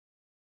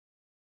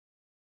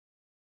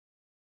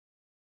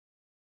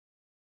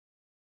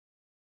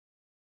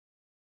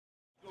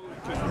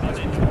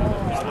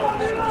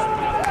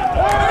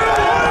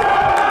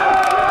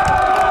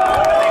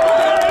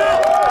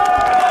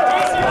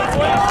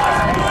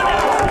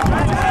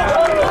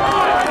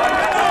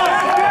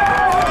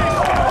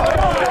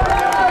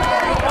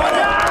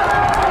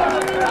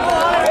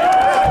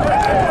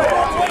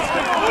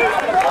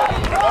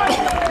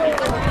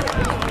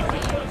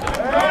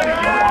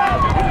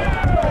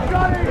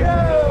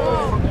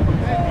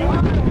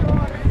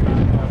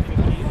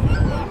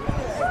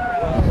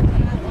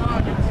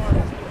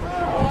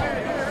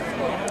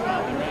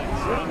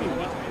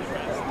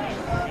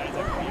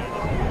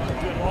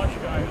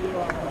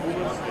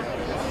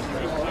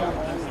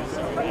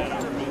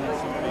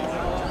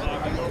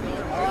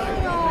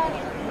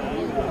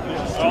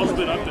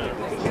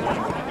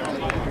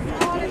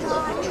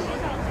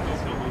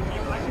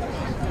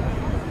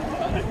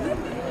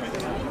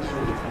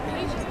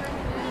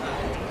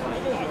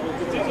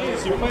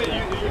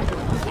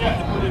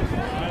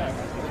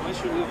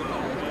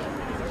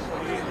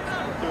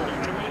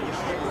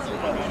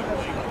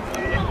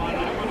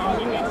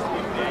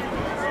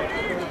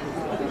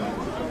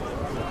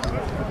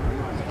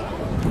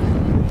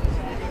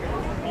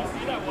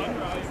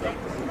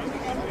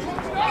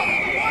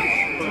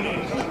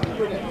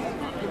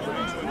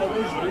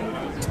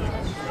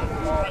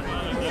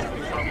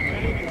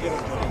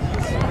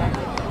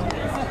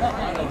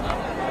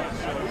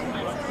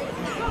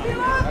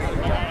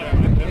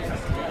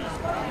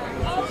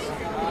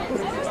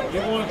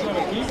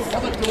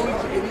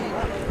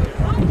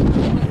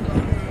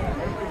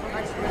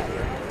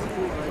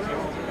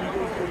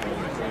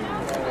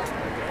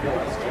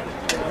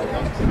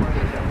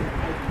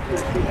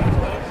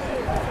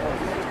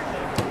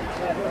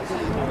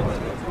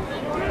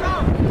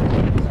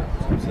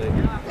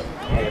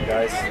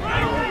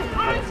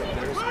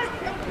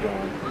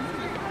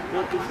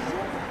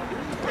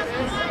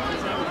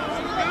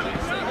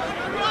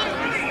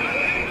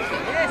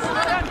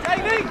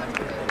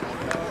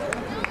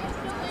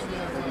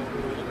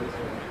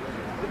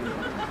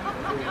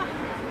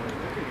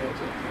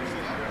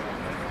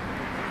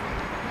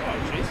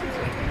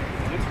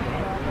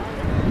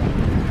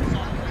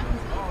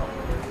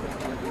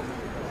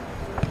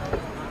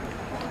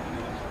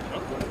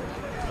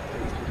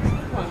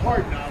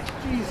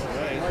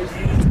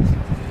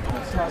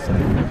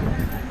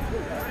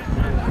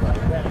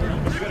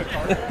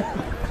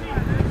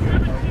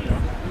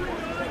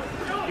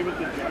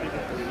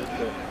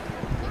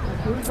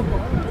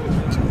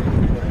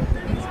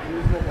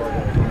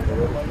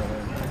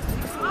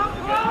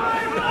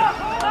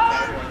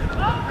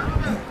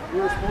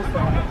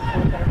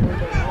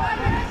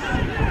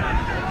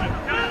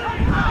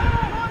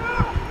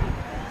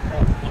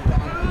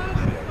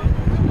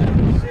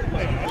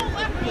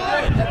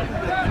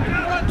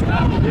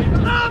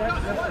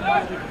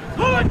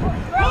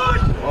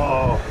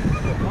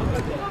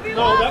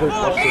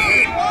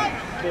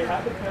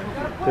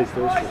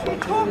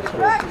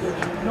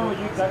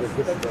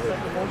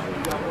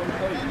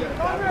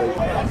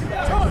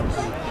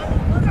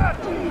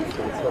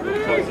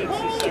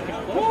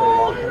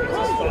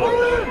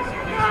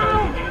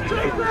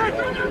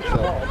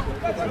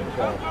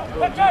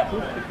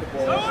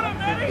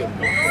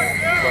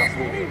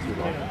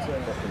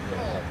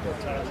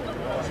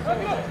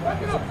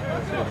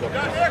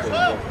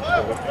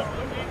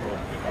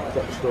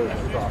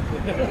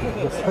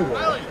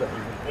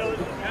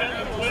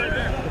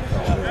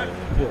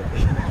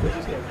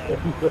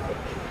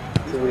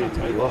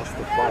We lost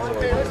the final.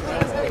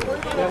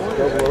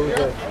 Double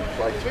overtime.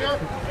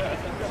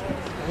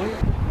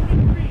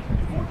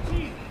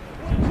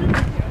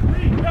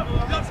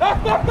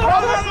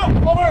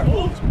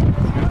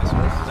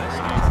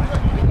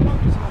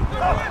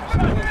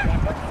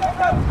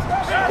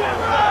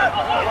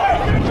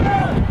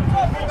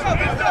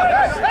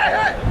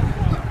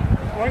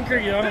 Bunker,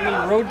 you're on a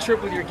little road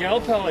trip with your gal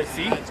pal, I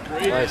see. That's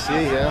great. I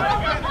see,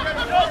 yeah.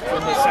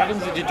 From the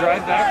sevens, did you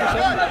drive back or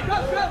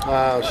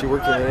something? She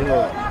worked in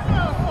England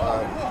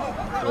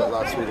for the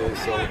last 3 days,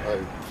 so I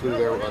flew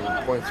there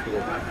on points for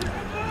her.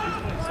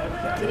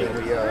 And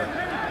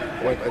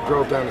then I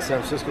drove down to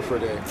San Francisco for a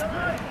day.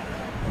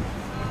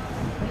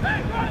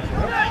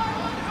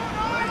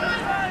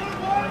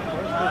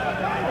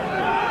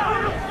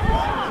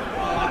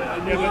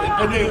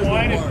 And they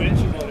wine and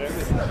bitch about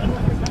everything.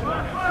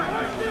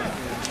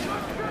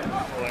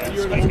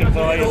 Speaking of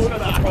volume,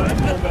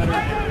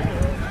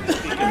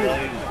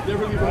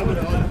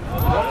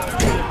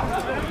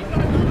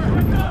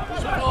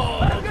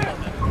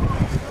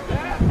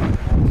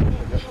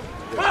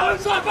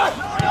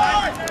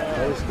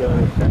 Nice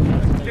guy.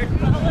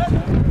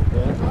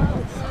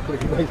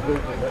 Pretty nice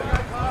movement there.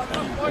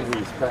 I think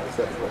he's practiced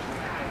that for.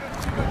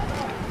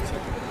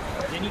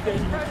 Then you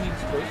guys in your team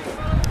straight?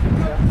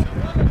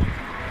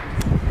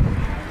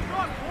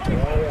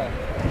 Oh yeah.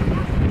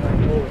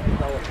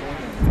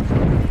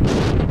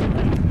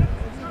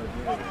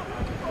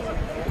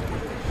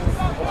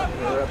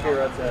 We're up here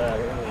at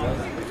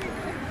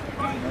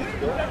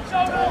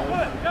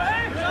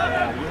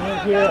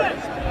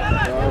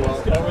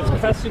I was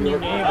cussing your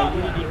name. I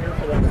needed you here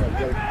for that.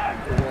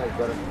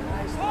 better.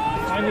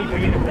 finally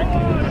bringing a Rugby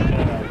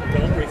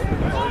Belgrade through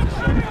the heart.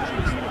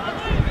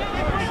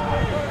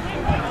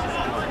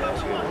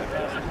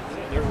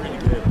 They're really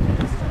good.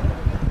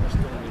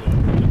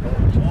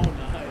 Oh,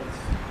 nice.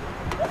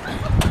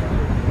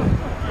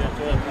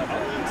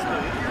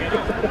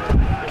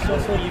 It's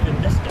also even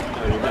missed it.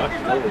 No, you knocked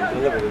it over. You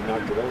deliberately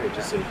knocked it over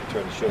just so you could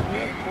try to show me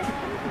up.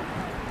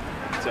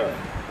 It's alright.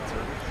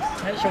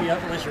 Can't show you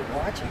up unless you're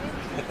watching.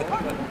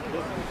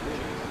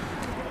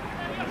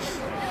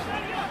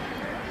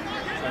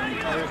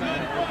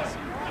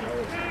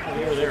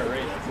 You were there,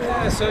 right?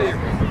 Yeah, I saw your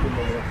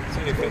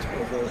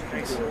Facebook.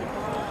 Thanks.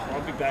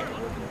 I'll be back at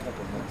work in a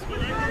couple of months.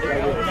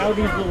 Now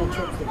these little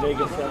trips to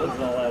Vegas, sevens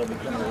and all that will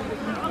become a little bit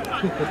easier.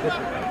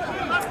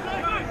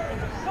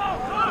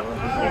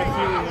 What a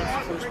feeling once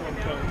the first one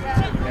comes.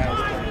 Now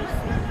it's done.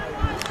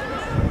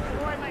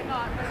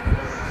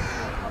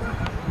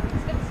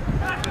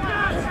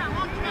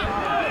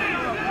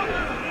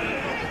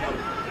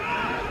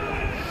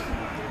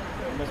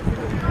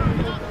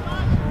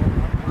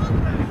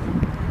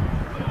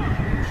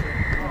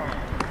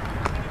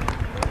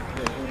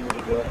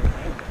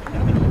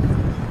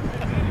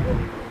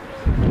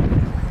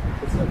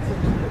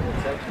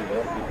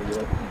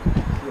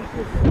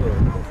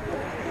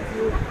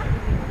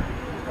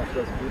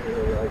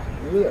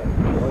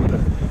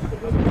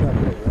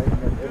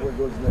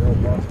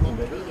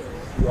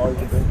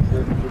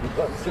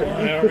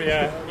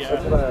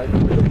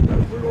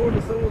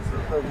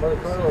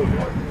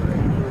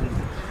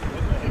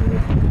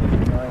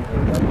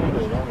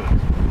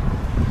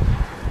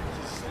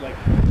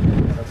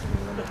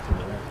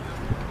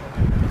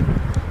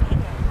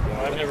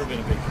 I've never been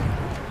a big fan.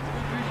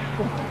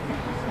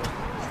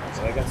 So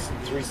I got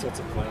 3 sets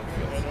of playing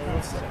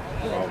fields.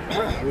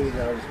 We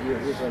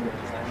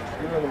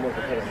were on the more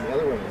competitive. The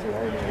other one was a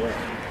long way away.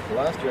 The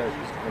last year I was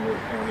on the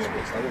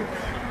other one.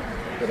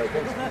 But I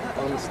think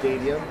on the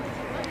stadium,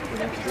 the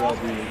next year I'll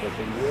be like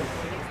a year.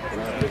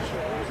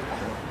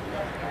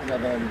 And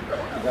then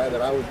the guy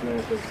that I was doing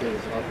with was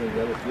offering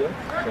the other field.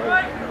 So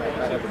I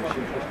had a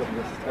machine pushed up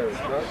against his tire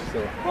truck. So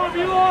I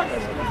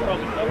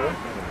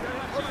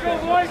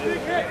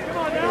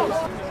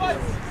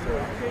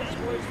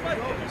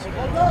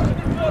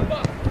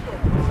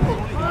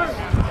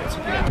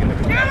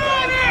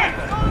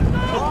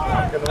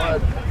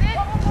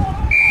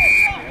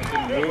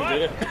Moved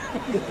it.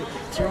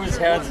 Threw his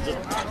hands and just.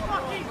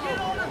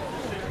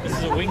 This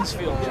is a wings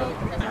field, Joe.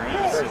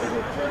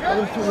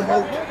 Coming to the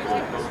boat.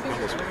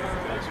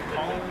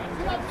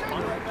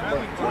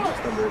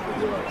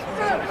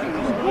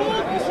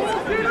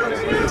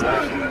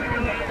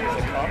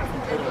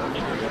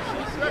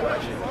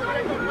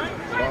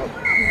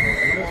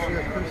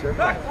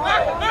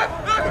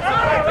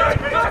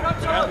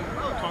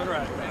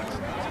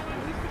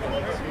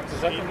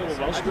 Is that the little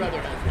Welsh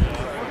brother?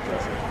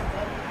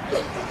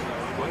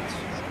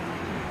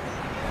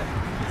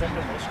 Is that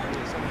the Welsh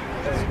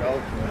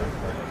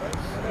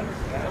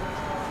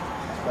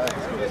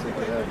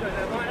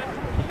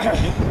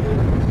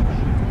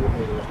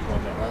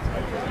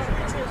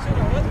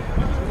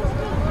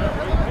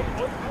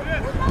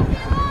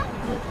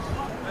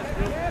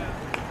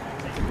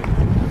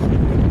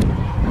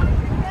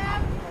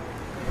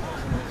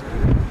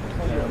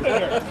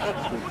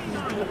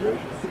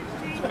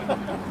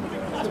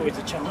It's always a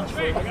challenge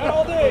for you. I got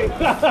all day.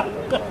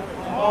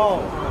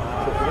 Oh.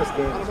 So for this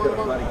game, it's got a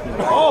bloody team.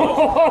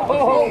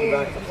 Oh!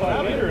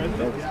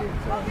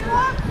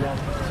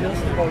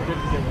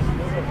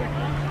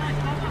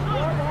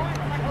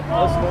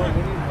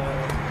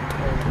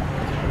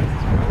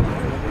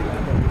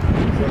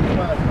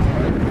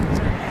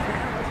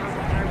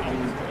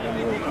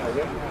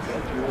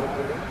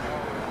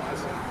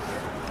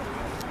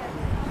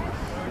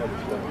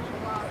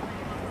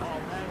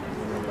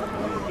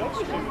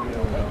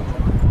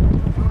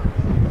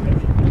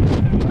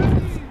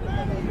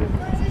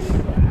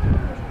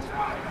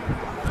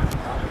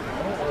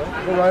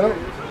 Go right up.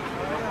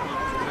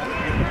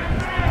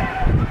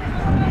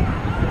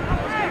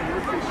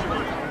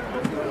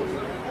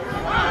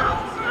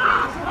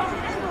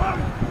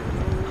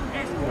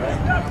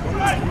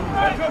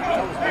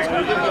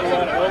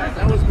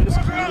 That was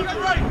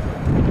miscommunicated.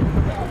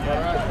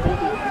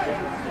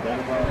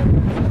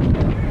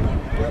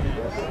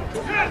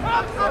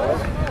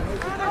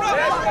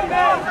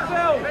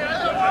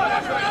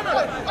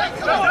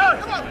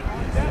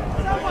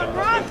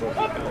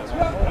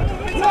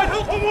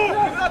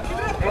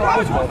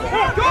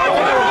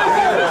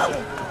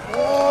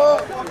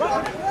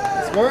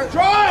 Smart.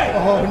 Try! Oh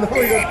no,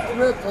 he got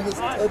tripped on this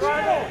touch.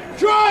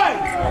 Try!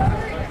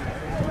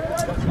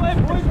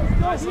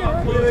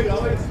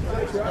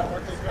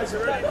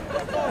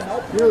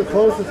 You're the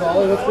closest,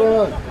 Ollie. What's going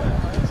on?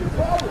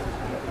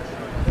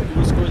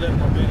 We scored that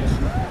more minutes.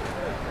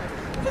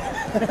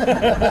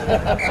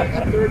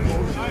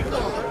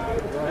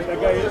 That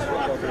guy is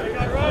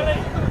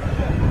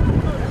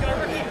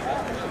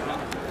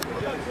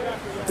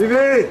TV!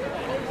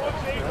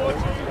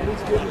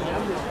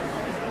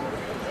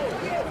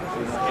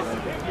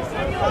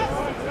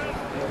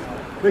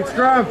 Big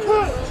scrum!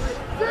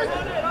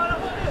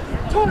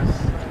 No!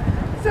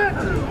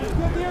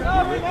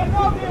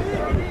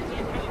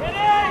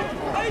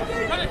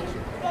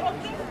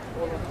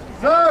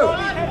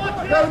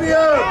 Gotta be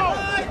out!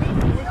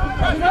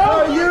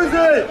 No, use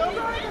it!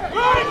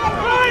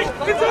 Right!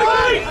 It's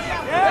right!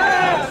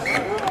 Yes!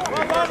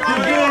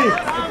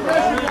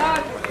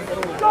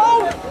 Go!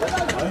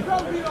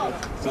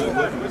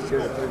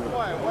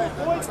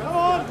 Come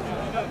on!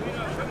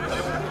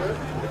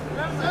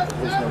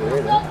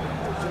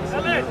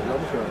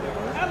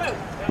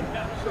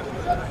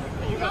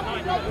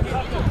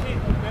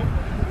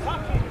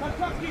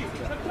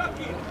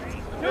 Kentucky!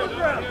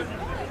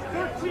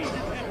 13,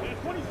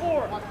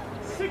 24,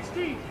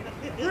 16,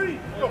 3,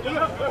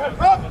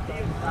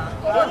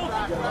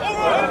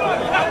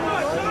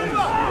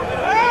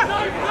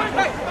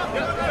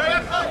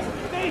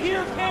 stay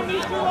here, Cam,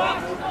 these two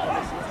left.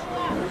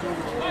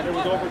 It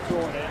was over to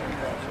him.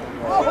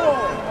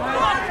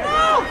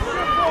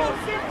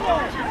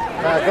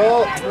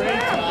 Tackle!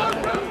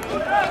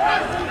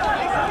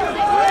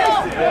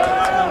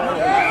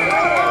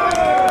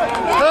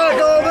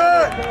 Tackle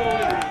that!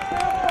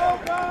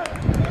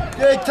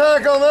 Get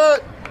tackle that!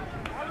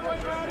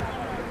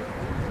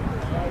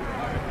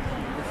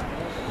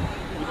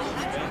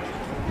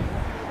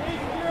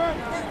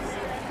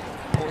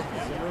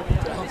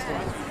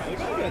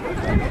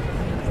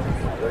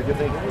 Very good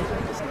thing.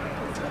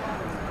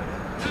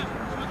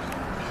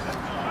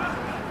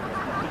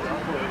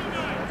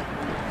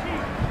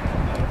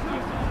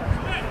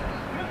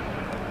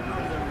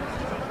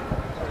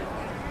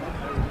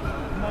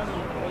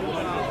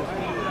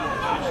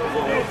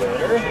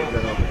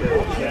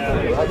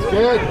 That's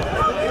good.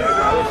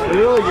 That's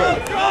really good.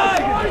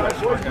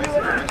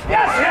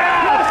 Yes!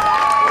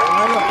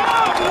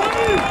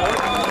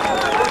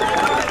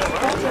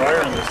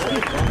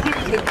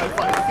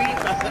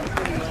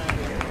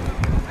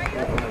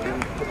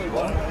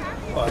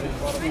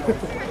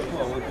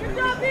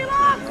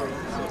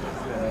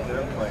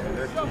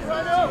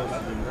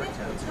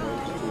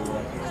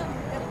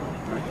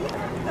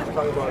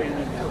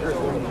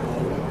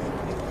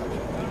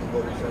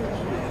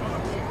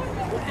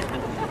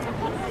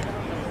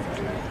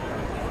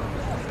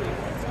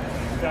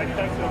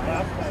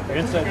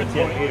 Inside the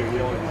 10 meter, you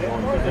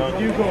don't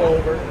You go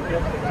over.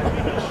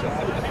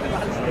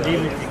 and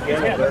even if you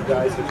get it, there are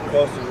guys that are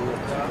closer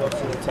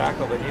to the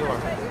tackle than you are.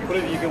 But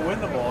if you can win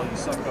the ball, you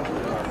suck up.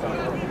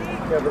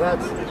 Yeah, but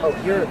that's, oh,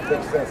 here it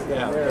makes sense.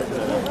 Yeah. There,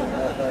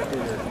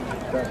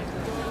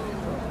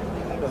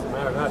 Doesn't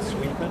matter, not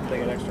sweeping, they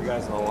got extra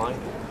guys on the line.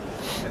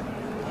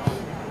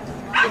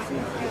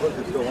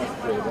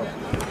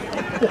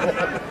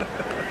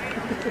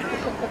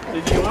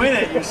 If you win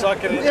it, you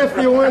suck it in. If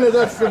you win it,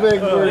 that's the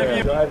big word.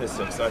 You drive the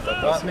 6, I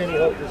thought Not many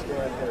hookers go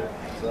out there,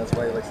 so that's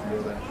why he likes to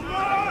do that.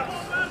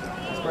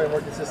 He's probably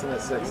more consistent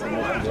at 6 than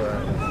most people are.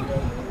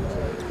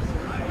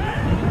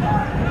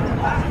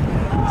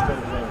 He's kind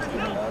of playing with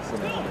Stephen Lawson.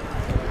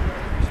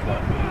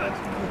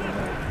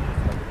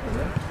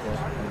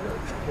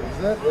 Is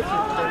that? What's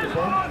your favorite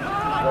song?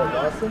 Oh,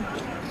 Lawson?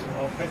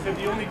 I said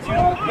the only two.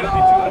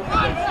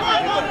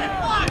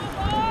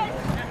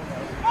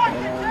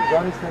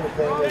 Johnny's kind of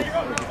thing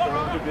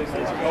is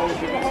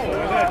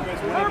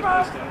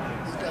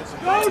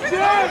Go,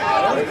 Jim!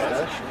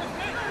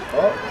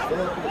 oh,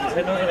 He's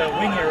heading over that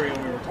wing area we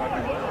were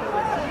talking about.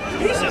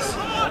 Jesus!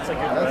 That's a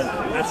good run.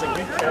 That's a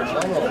good catch.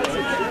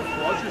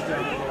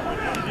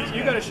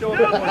 You got to show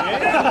him that one.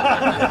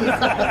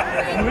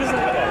 Who is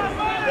that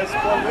guy? That's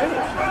Paul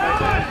Raiders.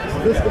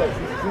 this guy.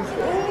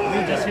 Is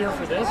he just here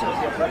for this, or is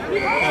he up there? No,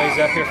 he's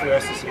up here for the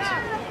rest of the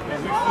season. We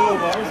flew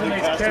over. He's a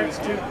nice catch,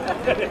 too.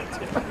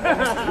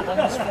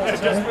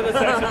 Just for this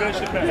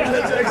exhibition.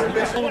 This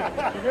exhibition. You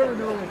never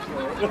know what you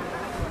are. You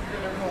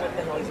never know what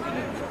the hell he's going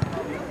to do.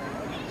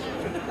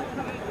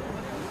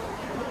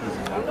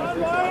 He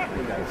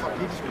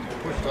just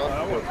pushed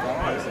off the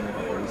practice and I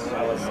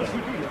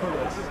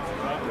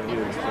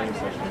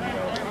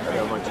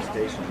got a bunch of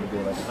stations, you do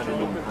like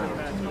 180 pounds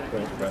and you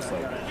bench press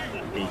like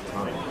 8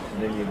 times. And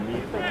then you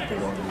immediately have to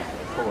go and do a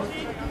pull-up.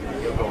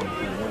 You're going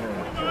through 1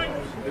 hour.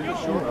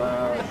 Sure.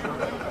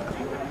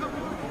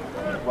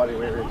 Body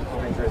weight rate,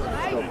 strength rate is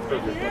still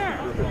perfect.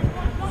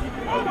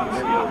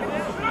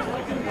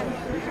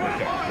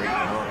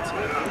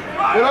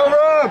 Get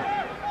over him!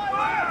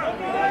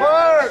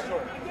 Fire!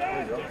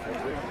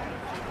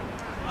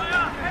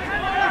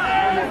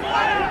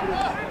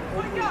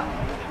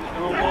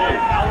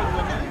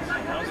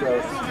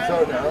 So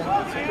down,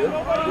 that's good.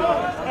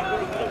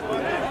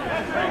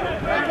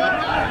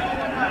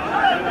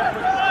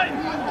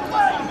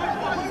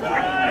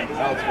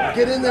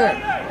 Get in there!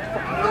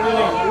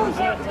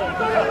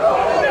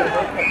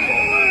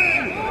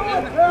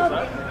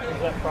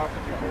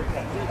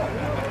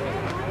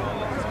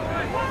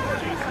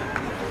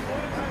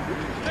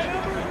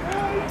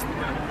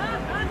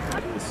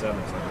 The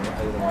 7th,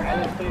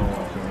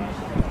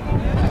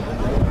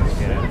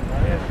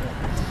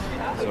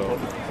 so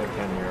I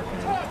can American.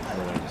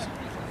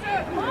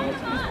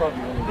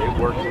 They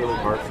worked really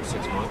hard for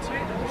 6 months and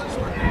then just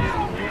started to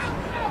use.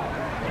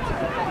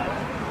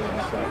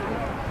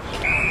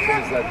 Is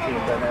that team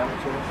dynamic?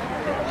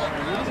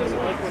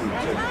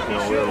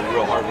 We're a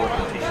real hard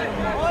working team.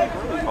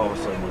 And all of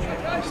a sudden, we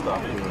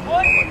stopped doing a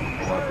lot of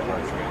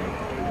hard training.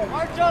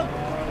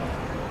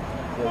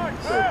 Well,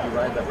 so if you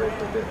ride that way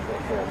for a bit,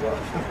 that falls off.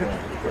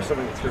 Or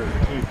something that's your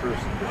key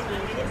person.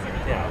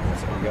 Yeah,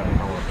 so we got a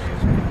couple of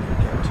kids. We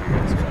got 2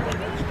 guys.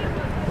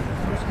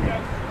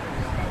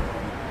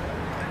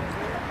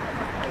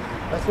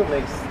 That's what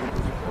makes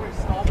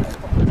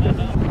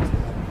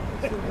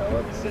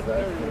Velox is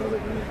that, you know,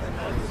 that you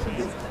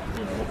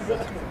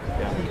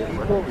need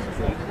one of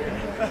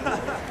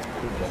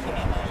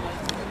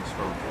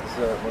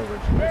our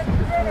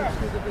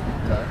chiefs a big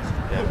tax.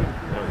 Yeah,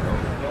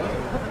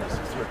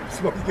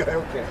 Smoky guy,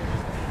 okay.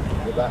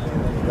 Go back and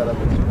then you got up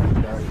and smoke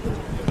down.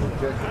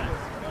 Good.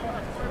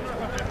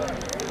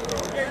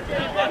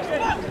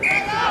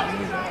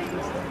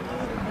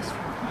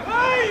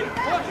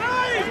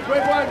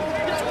 Great one.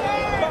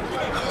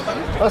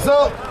 What's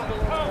up?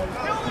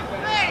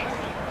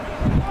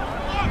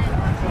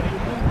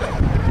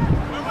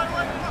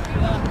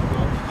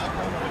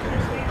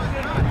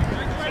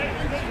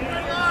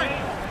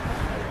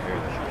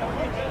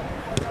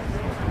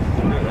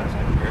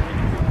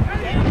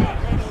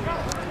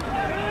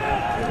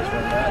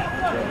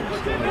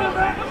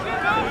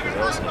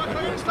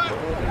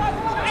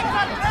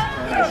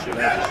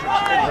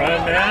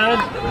 Run, man.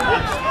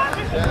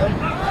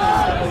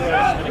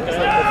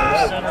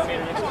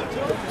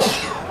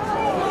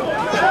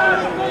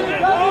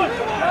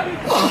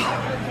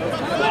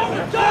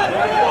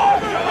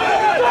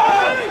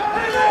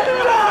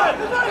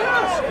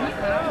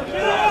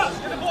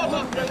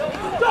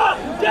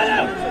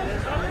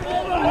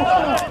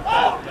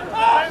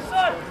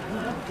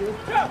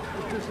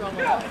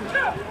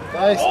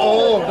 Nice.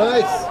 Oh,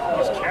 nice.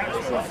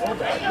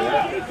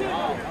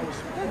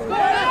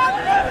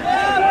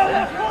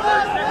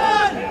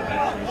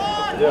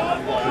 Yeah,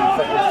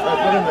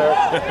 put him there.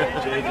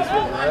 Jay just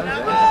went around.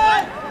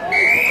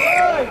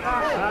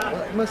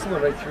 Well, it must have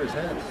went right through his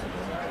hands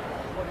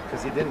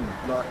because he didn't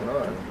knock it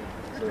on.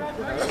 So,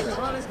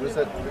 what's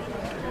that?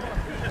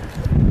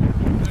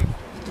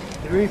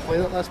 Did we play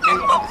that last play?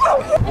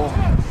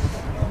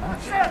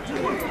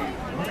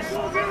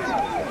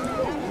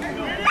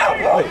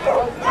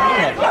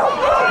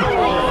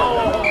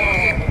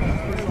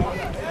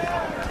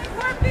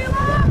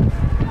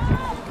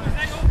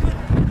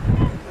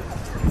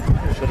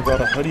 Should have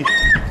brought a hoodie.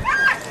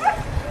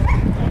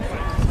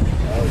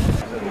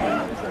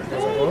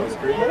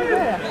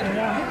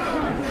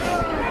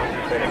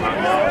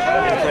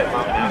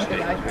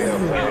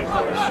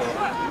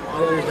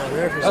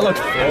 That looks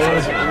good.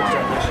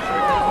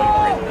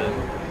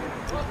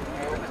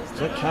 Is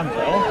that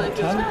Campbell?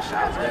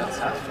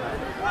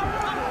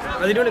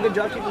 Are they doing a good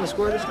job keeping the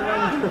score this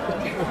time?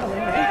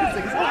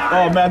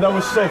 Oh man, that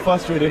was so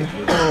frustrating.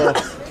 Oh.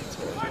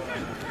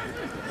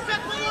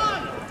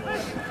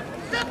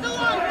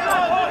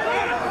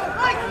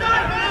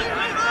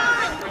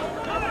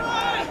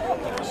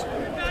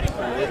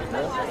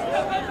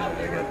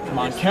 Come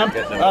on, Kemp.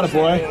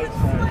 Attaboy.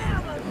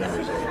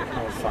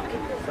 Oh, fuck.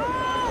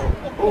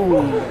 Oh.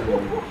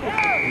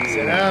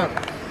 Sit down.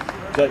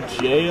 Is that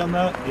Jay on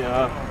that?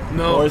 Yeah.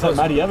 No. Or is that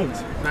Matty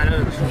Evans? Matt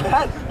Evans.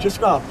 That just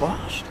got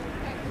boshed.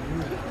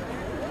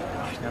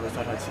 I never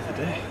thought I'd see the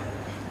day.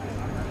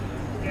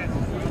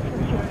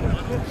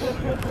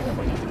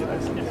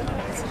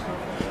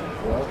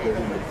 Well,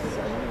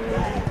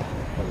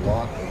 a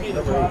lot.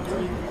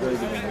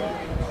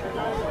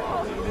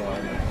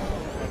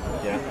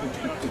 Yeah.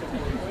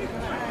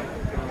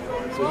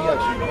 So he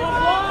actually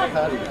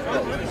Patty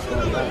that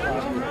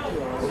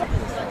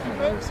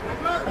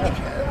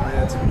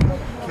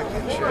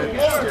kicking shit.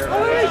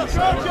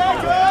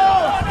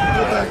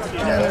 Go back to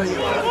Canada, you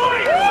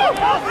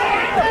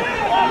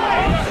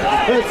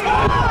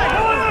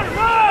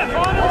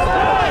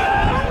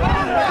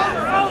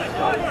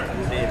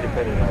The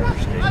independent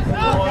Irish team.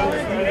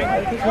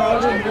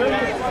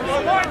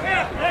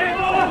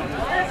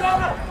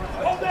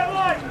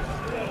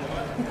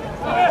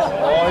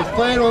 Oh, he's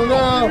playing one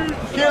now.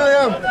 Kill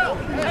him.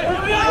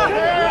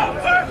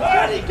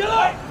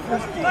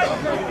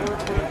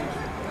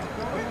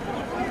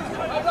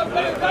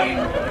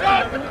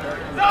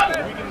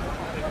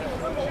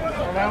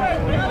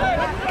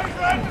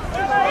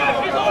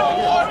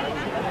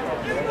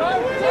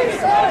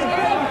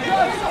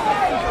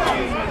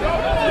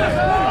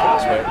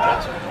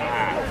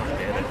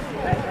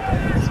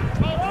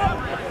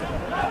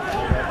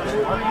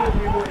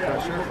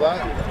 Pressure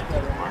flat.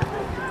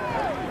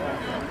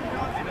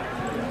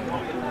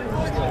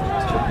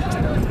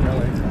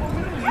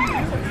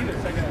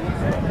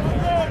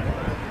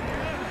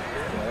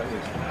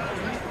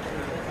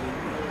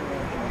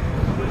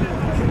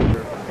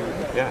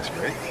 Yeah, it's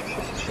great.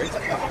 It's great. I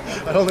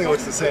don't think it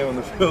looks the same on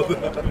the field.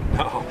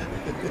 No.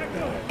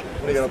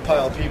 When you got a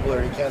pile of people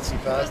there, you can't see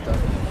past them.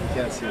 You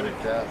can't see the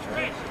gaps,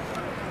 right?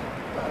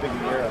 Big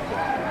mirror up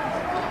there.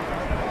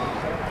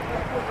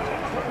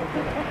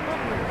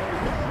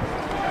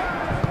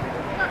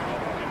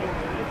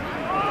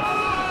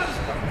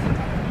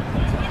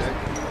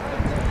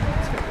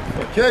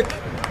 Kick!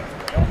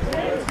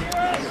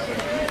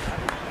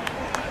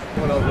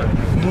 Went over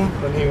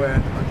when he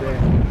went. Okay.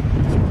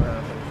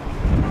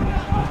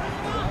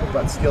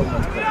 But skill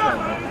much better.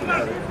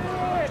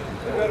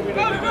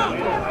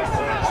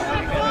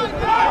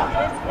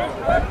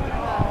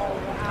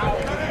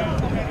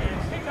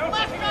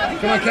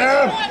 Come on,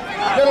 Cam!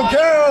 Get him,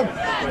 Cam!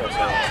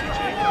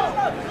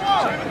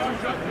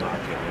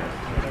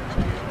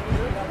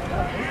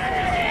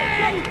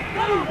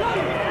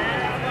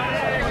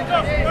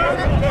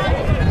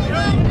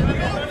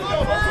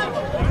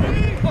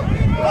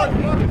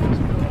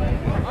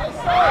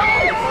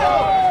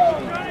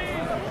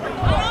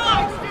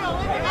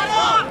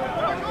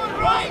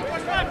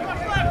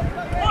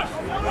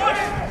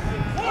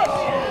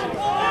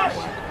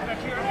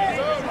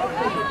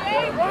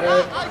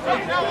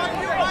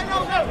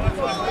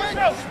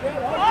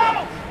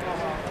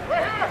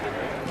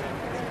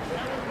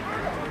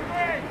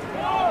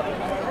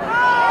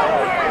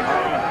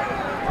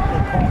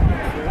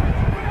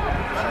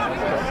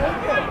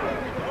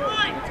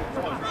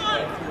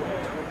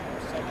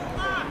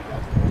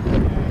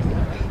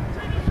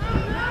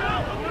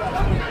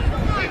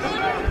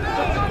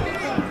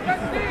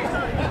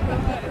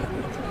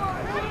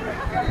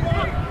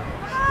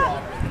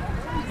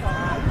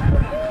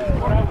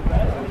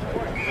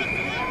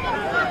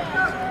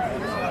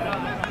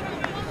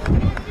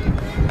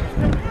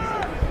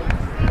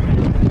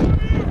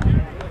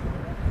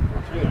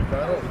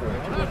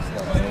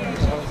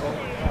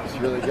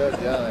 Really good,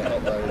 yeah. I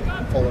helped by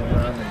following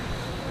around and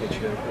get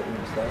you equipment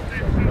and stuff.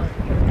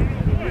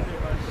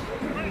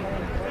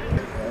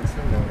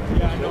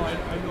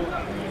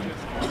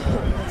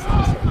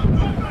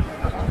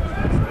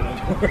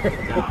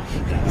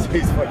 So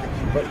he's fucking,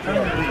 but you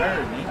know,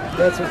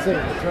 that's what I'm saying.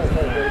 We're trying to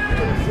find a way to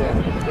do it. So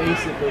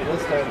basically,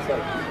 this time it's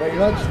like, well,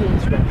 you're not just doing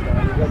stretch now.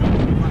 You got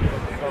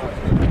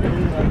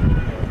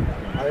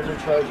I'm in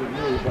charge of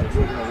you, but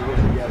we're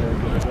work together and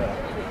do that.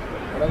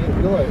 And I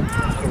didn't realize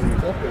until we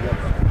was up there that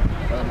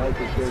Mike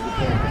was very good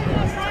playing as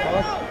fast as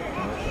possible.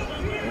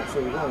 And so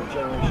we're going a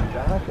generation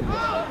back in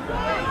this.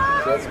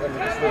 So that's when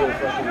this little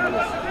fucking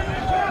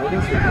what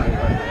is it?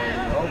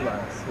 All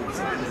last. It's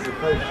the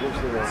place which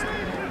they were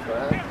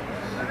track.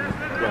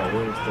 Yeah,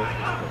 we're in stuff.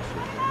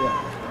 Yeah.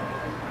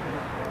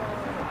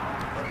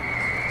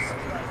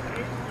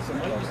 So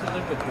Mike used to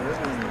live with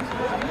Durban.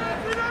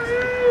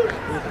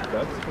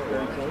 Doug's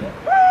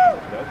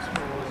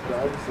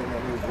and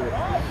then he was with I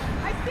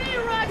see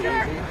you, Roger!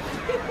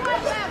 Keep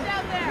quiet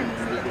down there!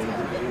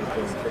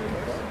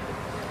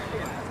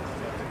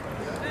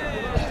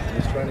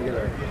 He's trying to get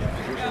our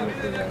position with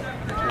the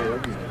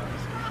Rugby.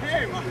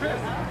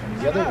 And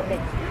the other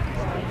one.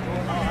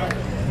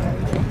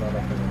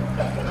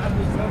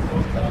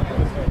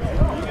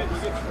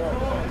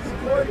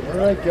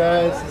 Alright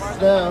guys, this is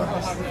now.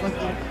 This is the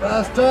fucking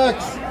Fast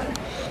Ducks.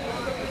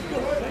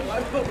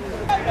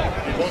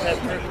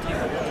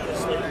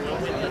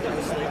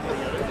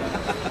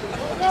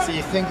 So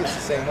you think it's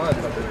the same one,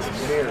 but it's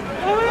weird.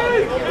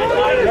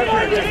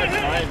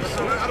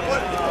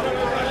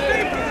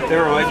 They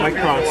were like Mike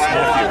Cron's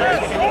nephew,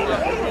 right?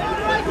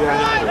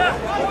 Yeah, I know.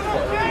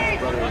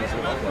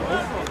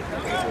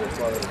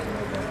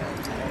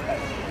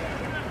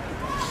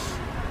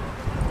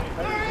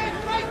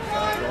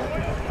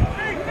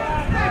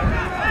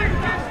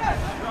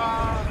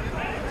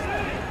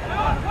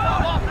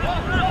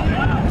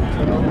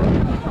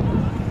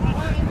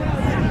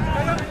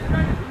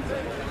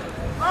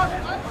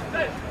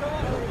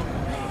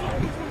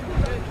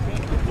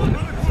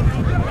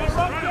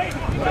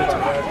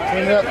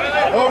 Clean it up.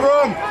 Over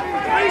him!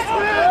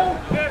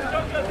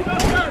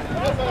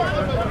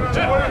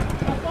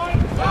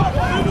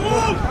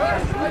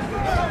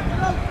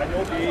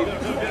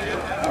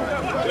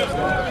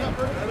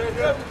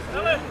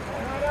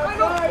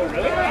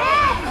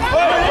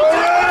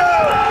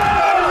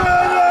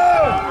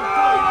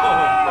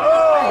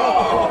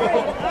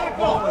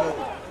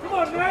 Come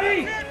on,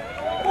 ready?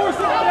 Force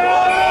it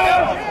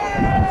down!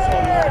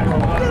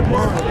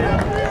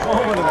 Oh,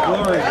 what a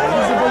glory.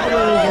 He's a big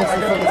man against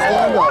the fucking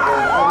stand-up.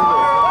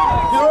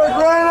 Get away,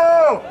 Grino!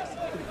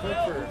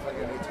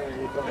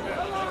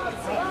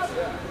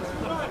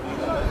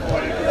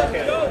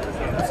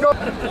 Let's go!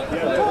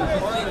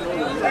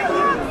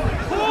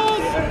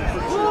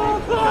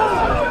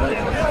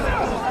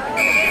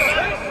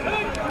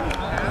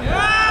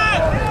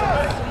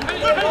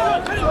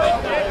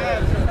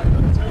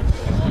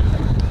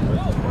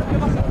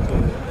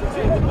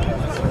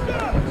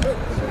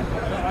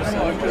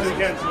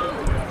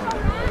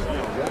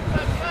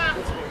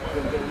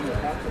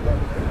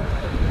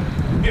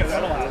 Yeah,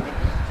 that'll happen.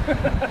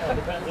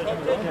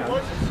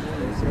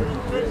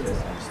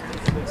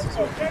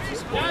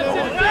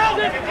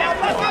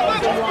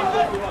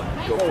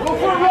 Go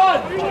for a run!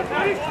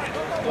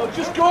 No,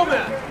 just go,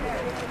 man!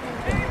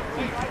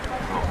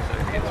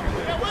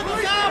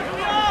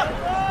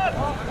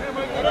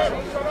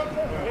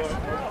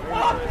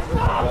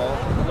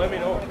 Let me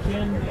know.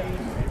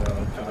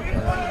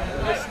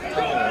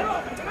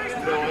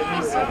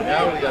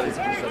 Now we got these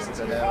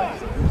consistent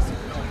dynamics.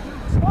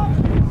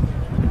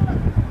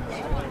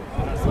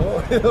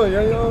 Oh,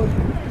 yeah, yeah.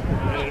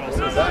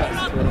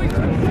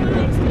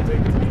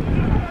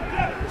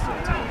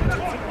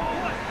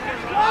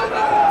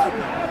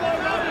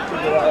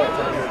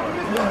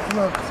 Come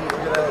on, see, look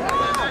at that.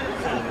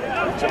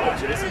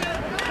 Jason.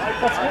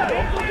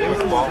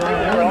 Jason's running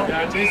around.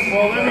 Yeah, Jason,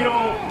 well, let me know.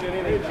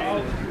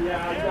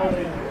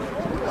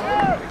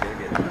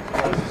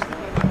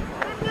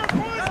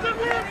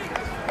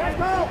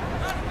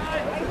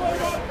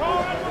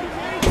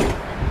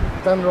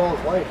 Time to roll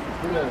his wife.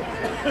 He's good at it.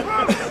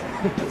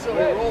 That's how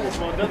it rolls,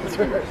 man. Nothing's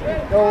good.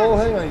 Oh, well,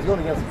 hang on. He's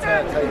going against the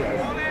tight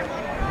end.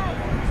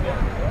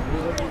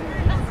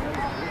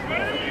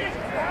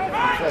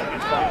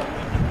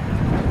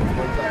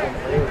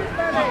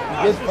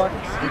 He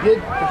did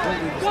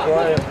completely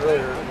destroy him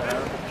earlier.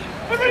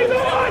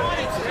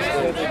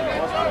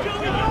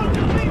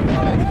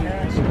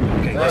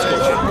 Let's go.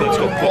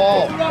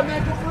 Ball.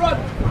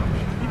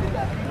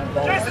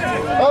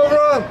 Over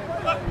him.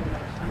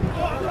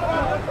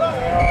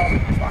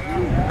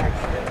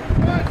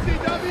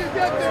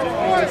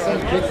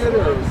 Kick it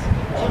or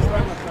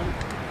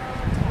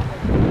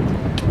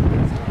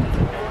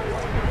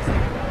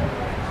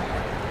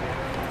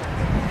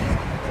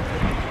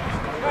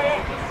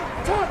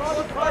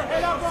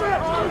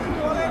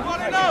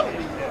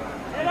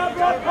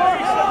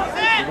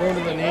going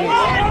to the knees.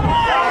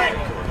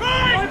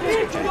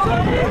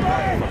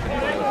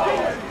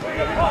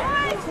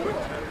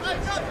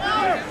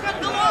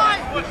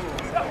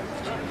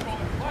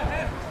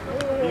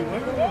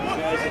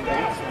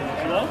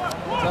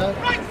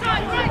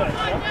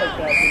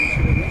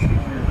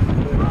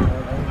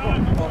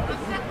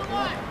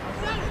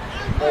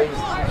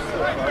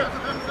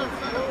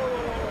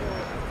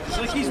 It's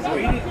like he's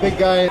waiting. Big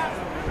guy.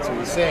 So what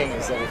he's saying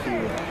is that if you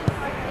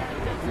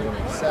don't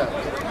accept,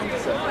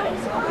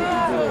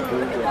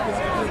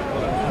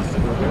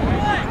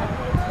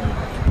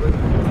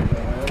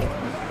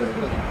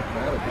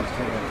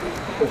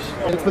 push.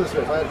 Put this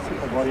way. If I had to put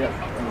my body up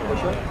and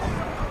push up,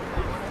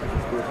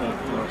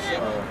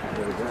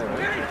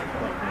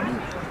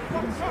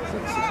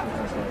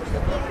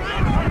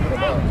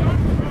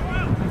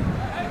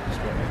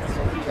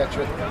 catch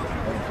it and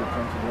feel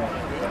comfortable.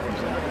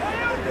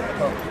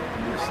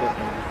 You slip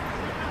and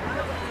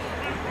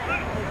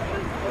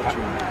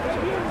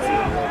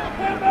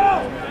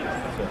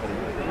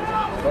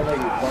don't make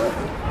it fun.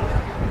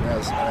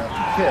 As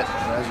after hit,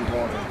 and as you're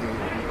going, he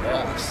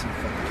wraps, you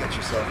fucking catch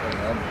yourself on the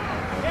elbow.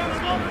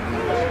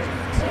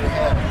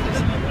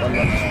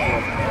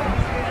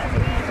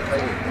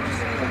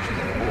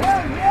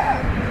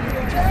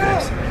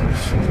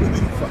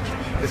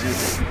 As you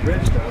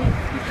bridge down,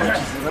 he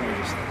punches the lip and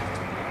just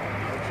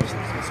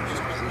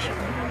position.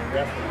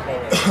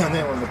 And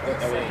then when the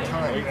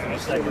time, you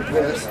stay with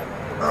this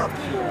up,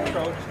 and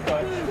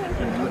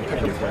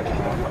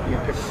you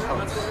pick up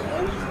cuts.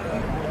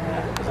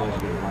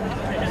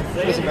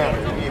 It doesn't matter.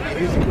 If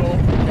he's a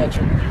catch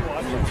him,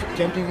 you're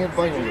attempting him,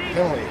 but you're a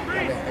penalty.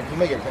 And he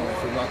may get a penalty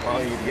for not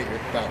allowing you to get your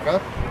back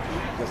up,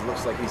 because it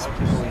looks like he's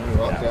pulling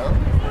you up down.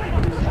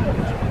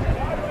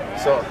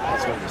 So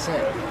that's what you're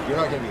saying. You're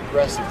not going to be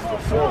aggressive for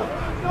forward.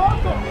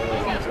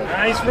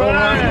 Nice run!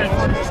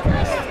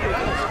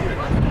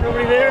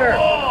 Nobody there!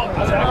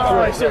 Oh,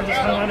 I should have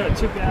just hung on to it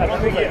too bad. I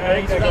think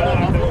I got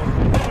on to it.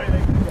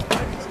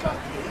 He's got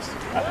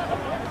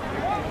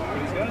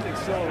an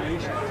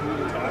acceleration through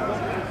the tackle.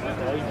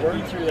 Well, he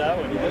burned through that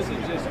one. He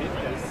doesn't just hit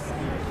that.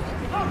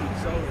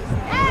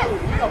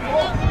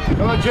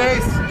 Come on,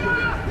 Jace!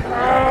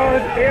 Oh,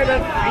 there,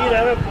 that feet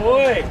out of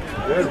boy!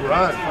 Good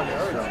run.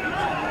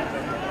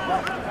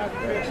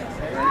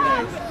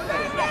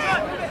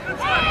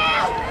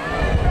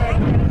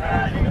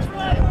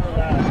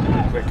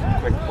 Quick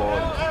ball.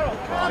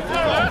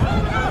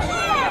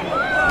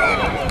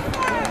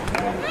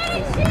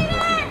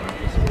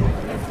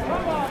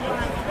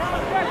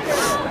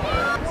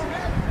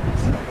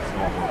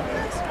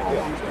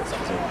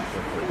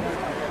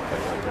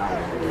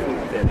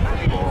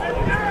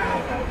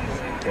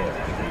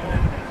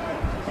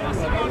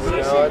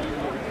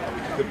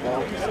 Good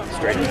ball.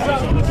 Straight.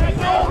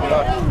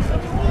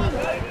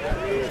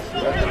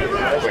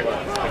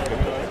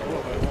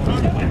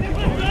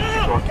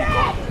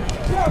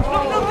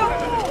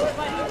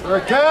 All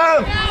right,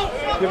 Cam!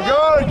 Keep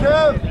going,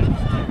 Cam!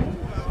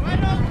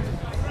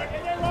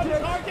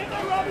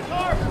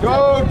 Go,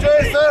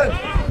 Jason!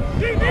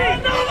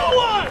 Another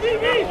one!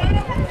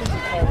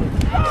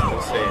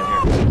 Still staying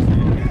here.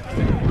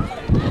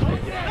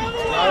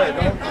 All right,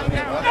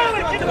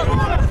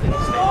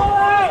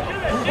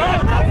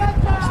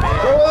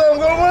 go with him,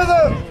 go with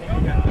him!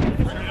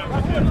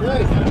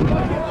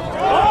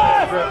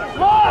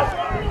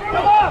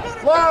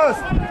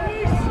 Lost!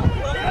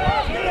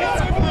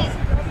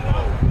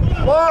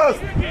 Lost!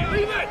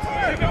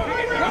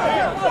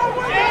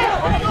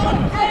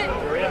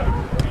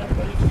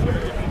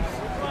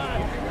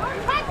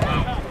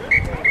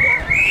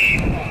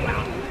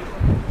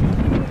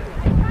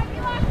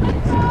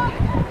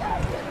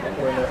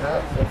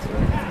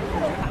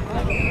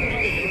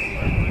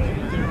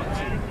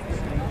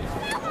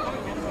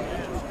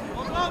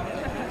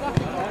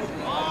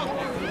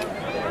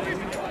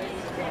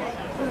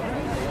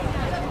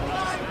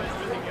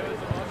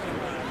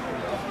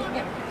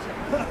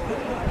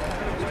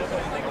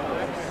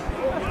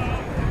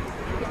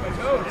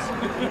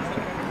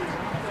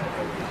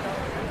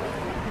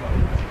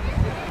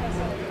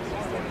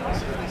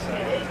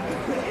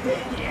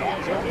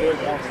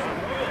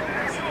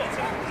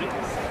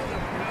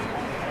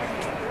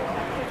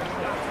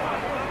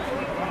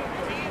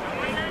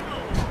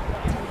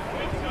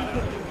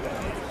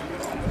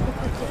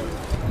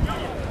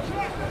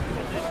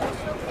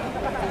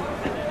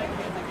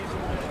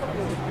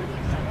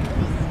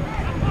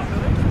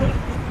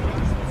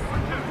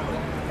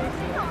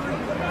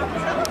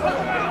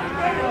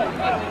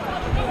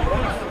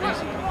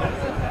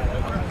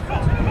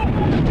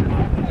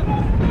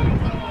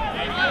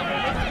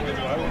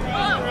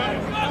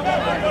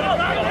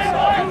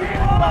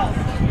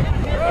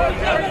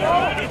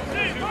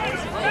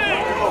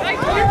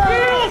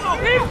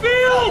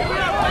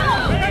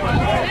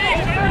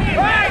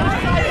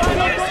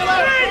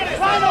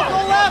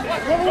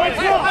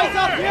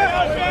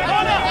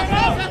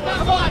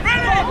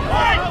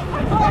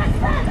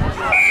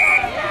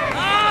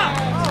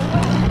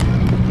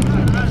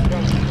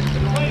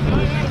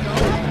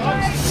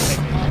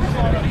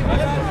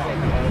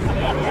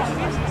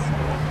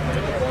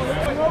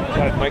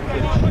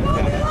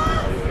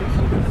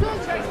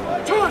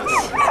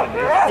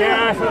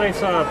 Yeah, I thought I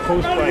saw a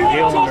post by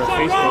Gail on their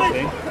Facebook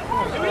thing.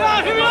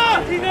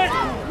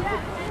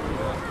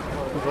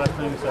 His last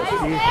name is Steve.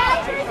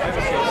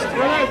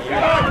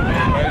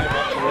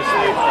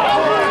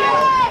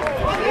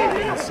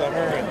 In the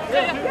summer, and he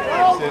says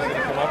he's going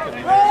to come up and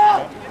he doesn't come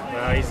up.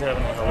 Nah, he's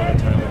having a hell of a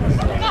time with this.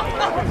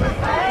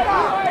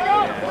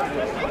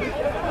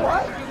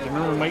 Do you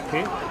remember Mike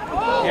Pate?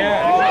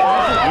 Yeah.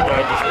 He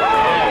died this week.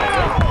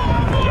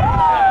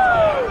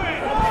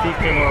 Steve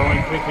came over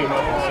and picked him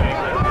up and sang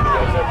that he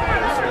goes up to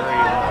the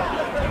Surrey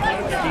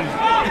and Steve's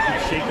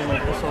shaking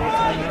like this all the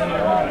time.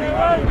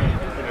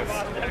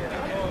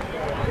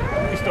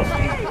 He's still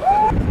Steve.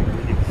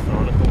 He's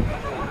methodical.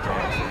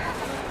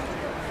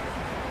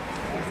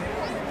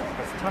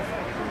 That's tough.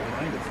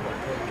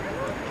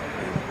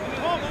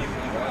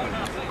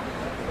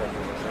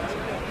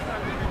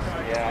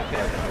 Yeah.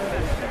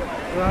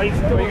 Well, he's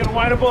still, Are you going to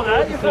wind up on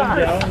that?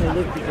 down and they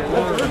look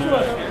together.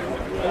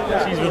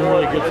 She's been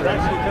really good for us.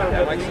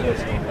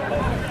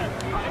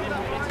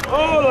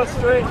 Oh, that's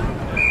straight.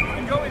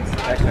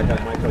 Actually, I got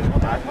Mike out of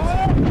practice.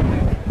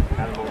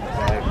 Had him on the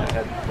bag. I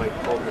had Mike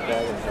hold the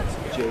bag and that's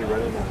Jay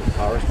running on the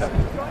power step.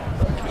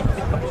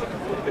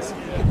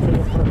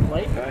 For a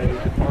flight?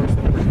 The power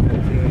step,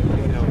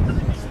 you know,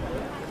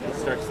 it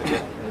starts to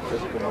get in the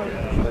physical mode.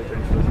 It's like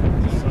pretty physical.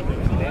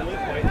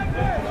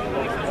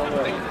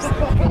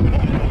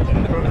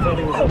 I thought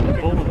he was up the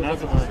bull and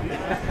that's what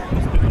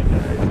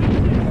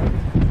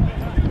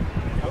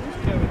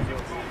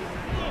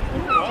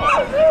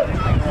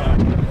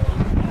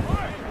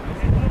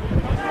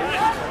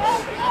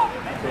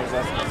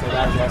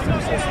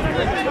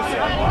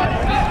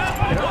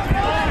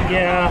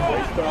Yeah,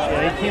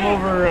 he came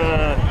over,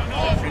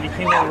 and he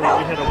came over, we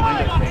had a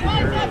wind-up thing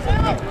here, it was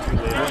like too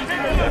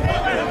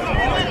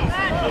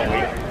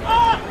late.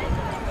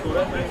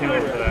 He came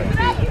over for that too.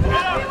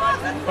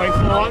 Like, for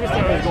the longest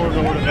time I was going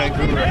over to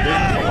Vancouver on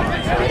business a lot,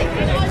 so I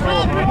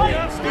told him Rugby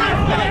and Steve.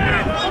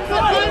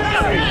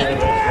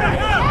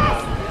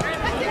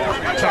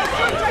 Chuck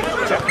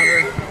Hunter,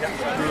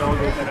 we all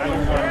go for that.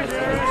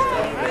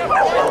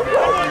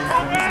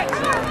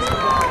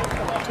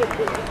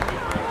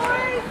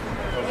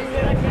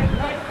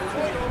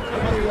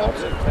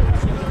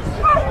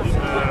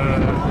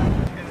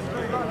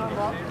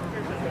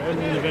 I haven't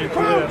been to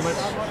Vancouver that much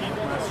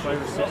last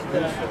 5 or 6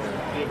 years.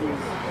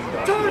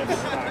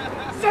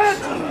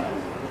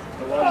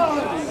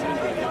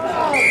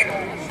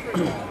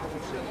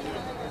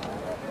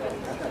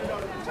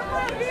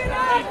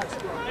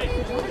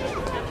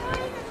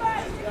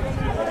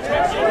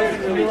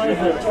 I realize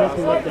that trip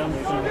we went down to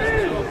San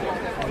Francisco.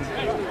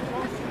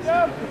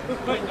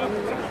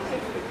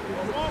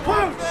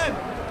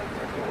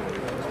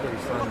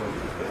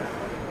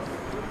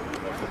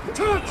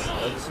 Touch!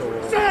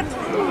 Set!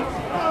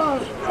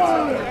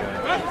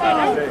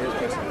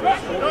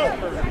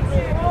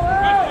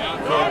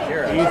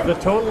 He's the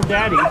total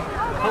daddy.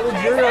 How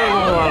old's your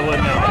little one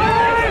now?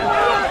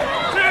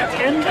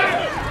 10?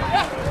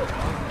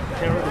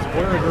 Can't remember if it's a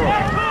boy or a girl.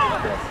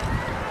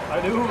 I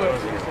knew who it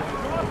was.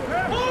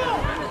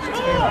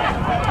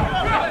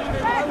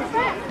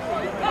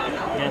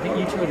 Yeah, I think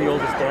you two are the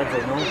oldest dads I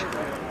know.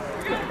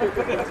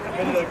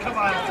 Come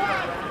on.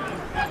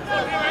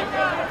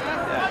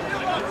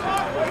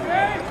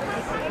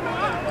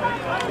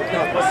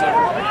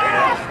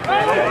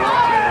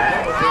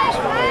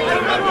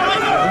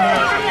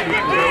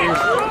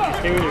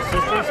 Stay with your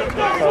sister or something?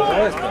 Well, it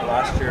was, but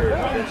last year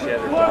she had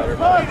her daughter.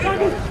 Well,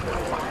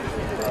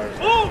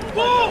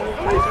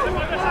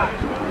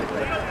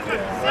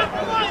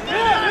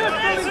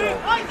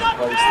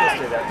 we still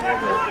stayed out here,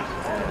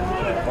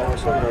 but we're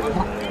still over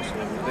there, so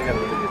they got a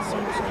really good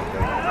summer.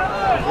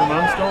 Your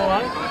mom still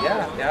alive?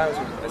 Yeah, I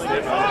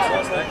stayed at my mom's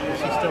last night. Is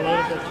she still out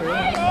at that trail?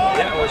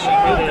 Yeah, well, she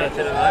moved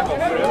to Nanaimo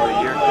for about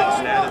a year,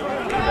 couldn't stand it,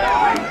 came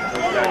back,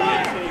 moved back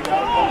in.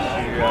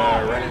 She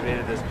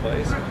renovated this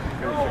place, and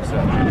really fixed it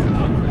up.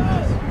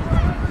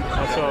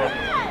 So,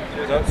 She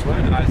was out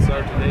swimming. I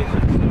saw her today.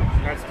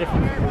 That's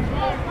different.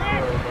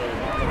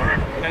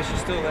 Yeah, she's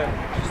still there.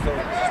 She's still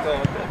out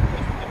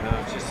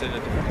there. She's sitting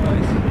at a different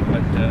place.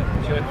 But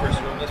she went for a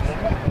swim this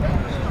morning.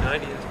 She's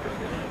 90. That's pretty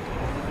good.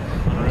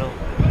 Unreal.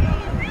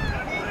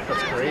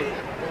 That's great.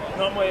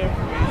 Not my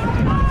information.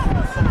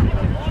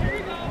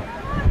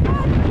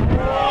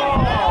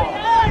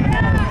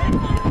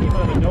 Came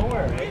out of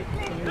nowhere, right?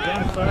 He was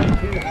inside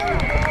too.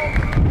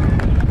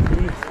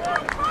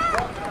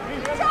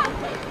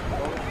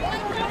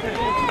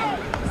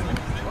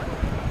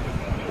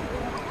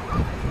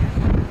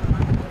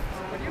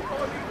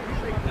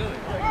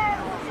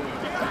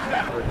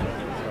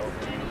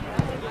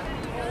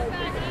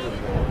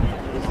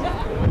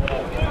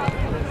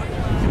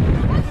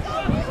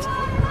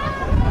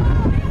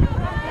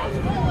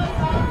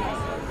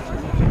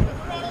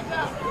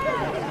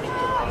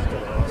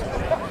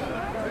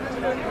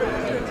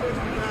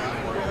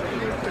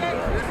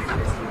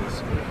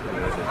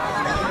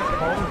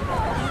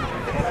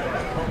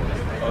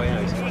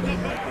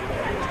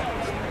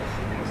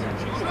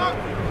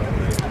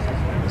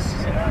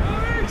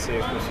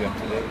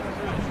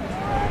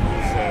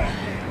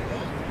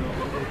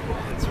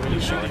 It's really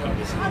shocking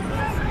to see.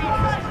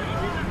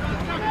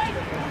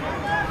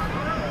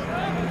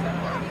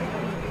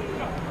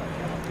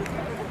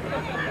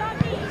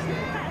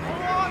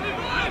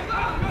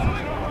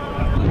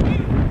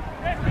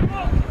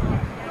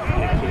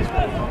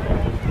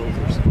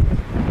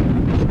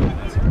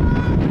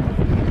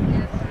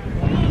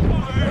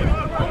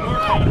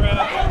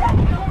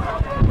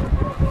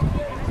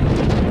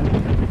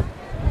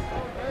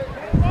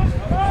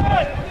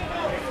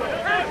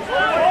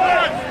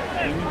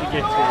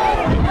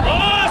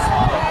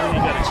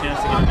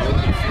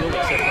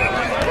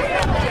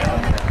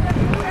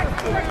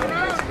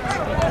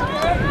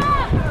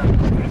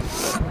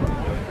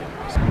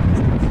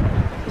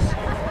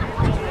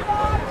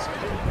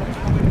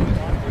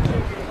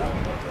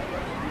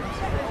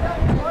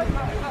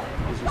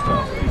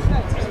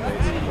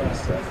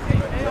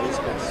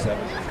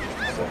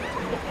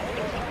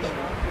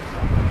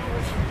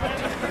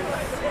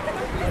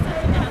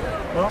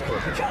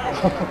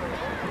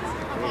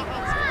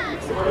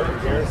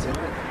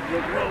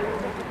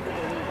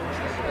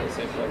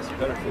 Same place,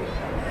 better feel.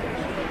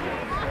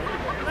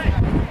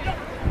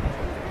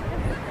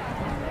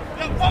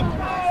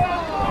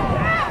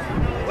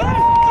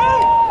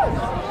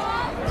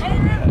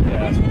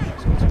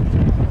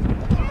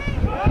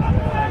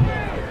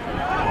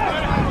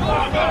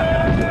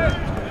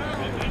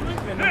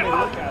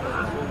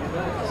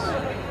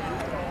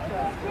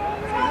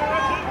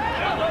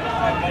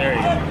 There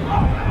you go.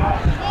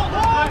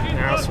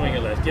 Now swing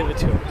it left. Give it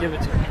to him. Give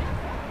it to him.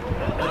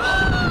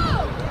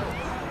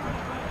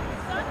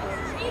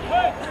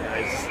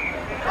 Nice.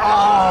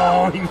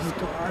 Oh, he was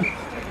gone.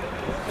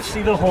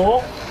 See the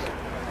hole?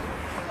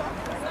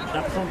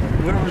 That's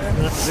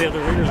the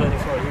other readers on the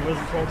front. He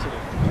wasn't catching it.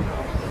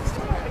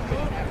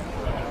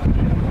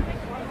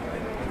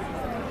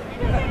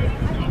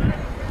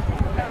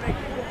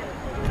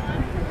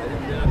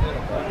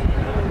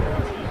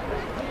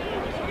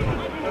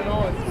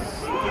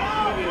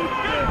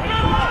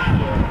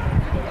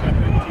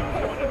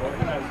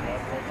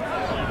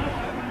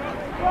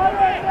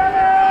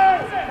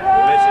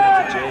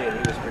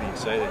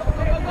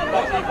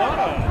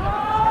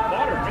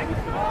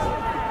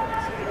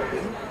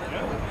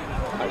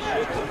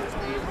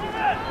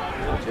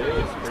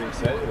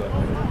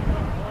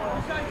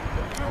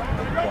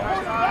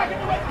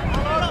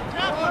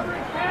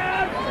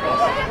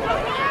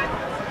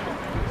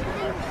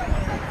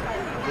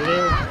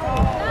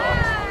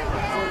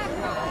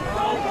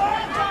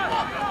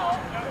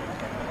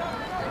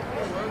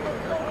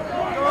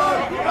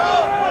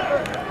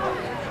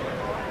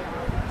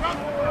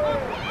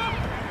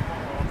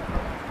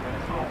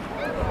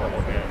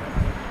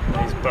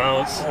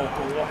 Bounce. That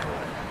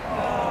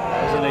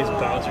was a nice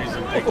bouncer. He's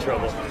in big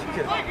trouble.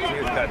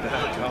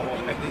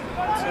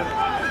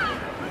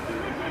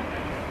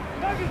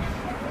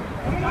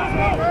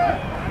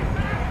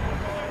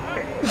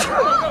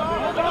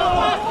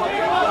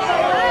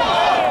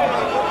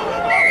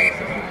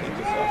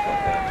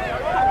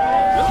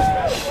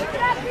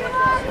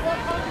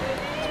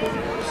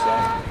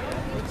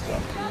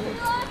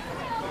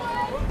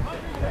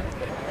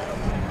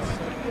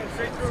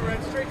 Straight through,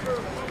 Red, straight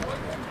through.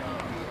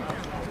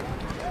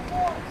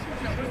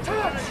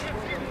 Touch!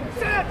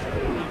 Set!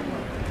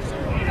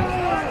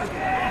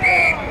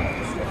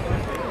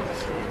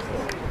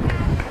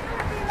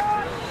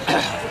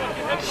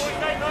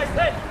 Nice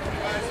hit!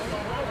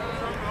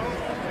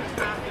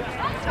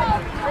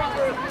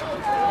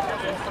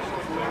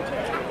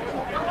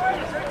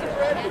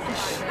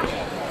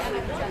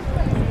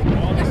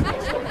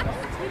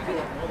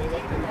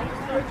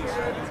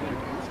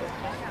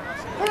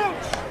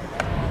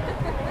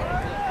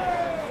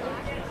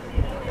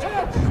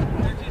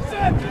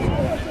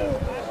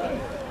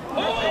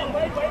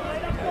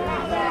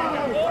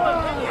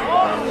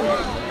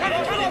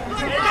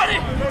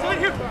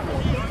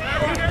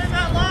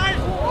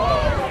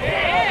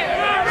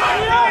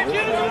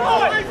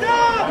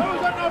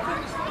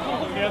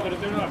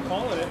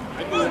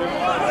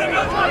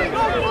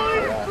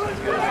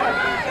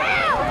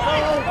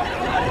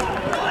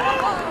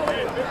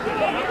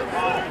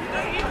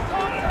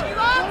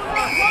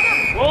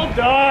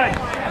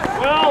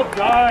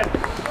 God.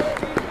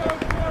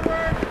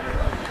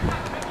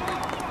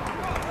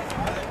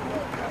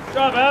 Good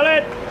job,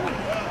 Allen.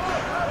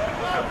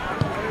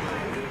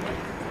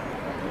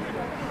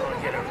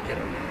 Get him, get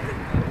him.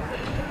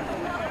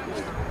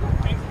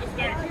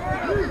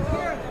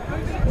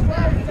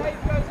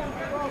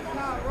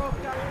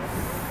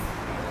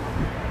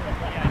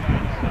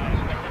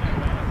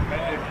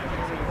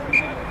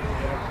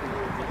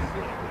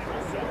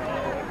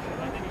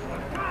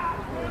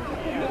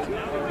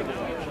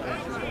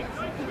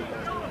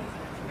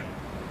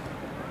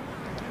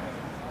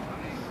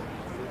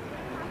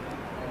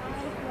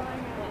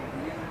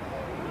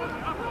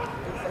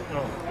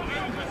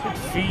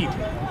 Feet.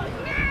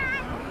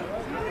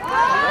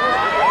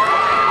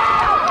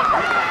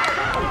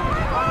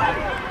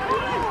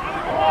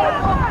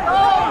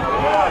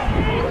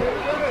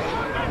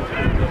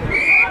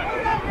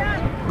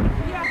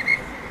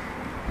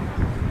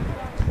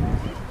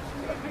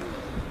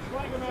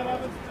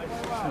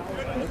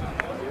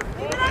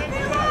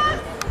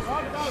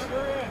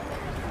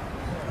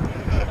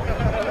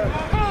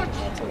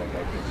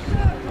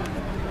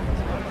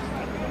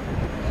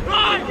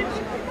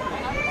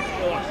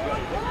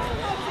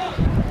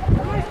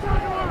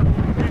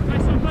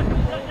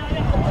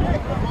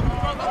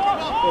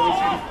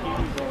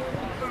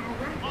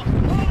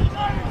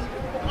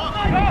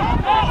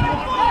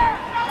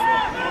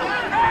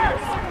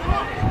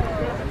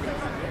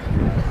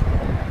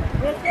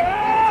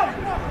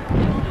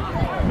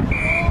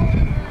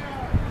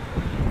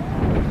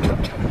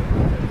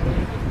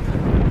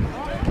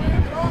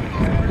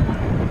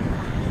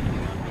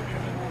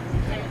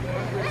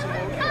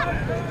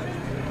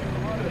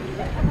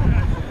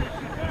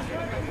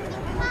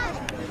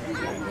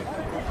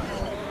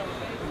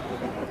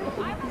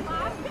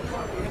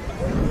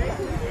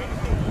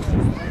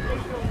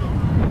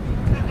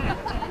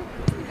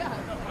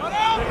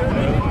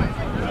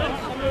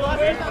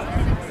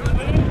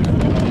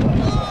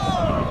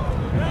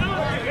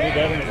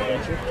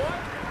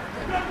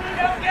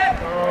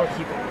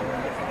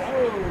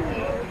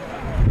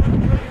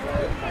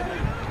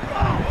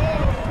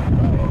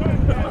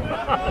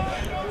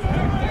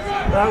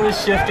 That was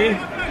shifty.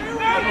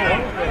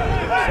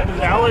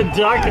 Alan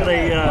ducked and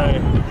they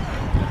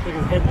took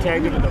his head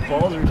tagged him in the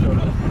balls or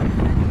something.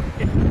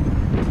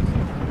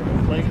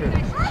 Flanker.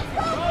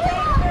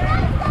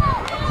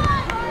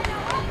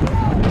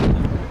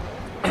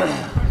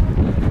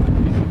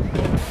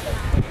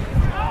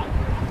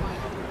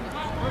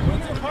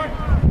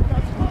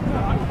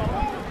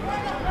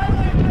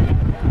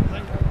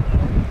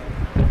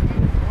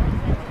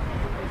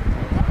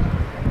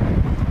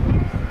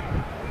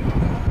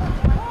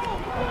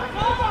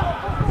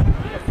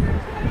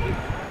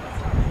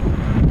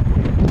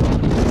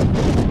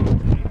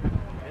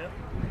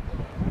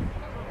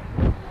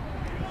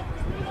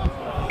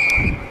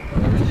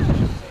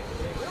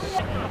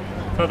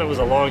 I thought that was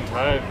a long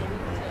time.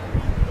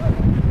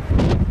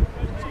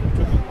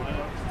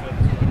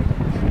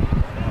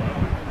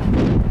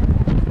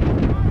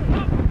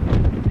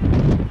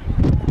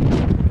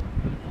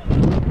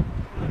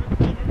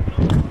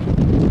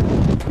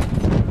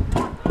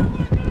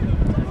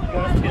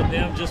 Hit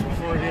them just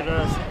before it hit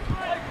us.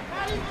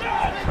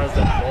 How's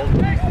that ball?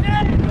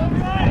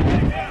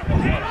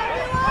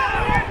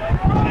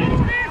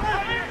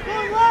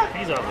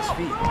 He's off his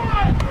feet.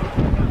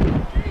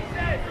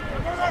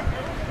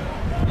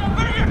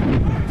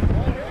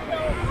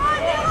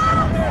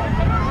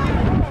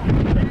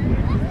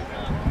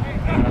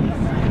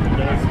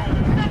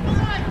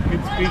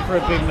 Speed for a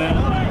big man.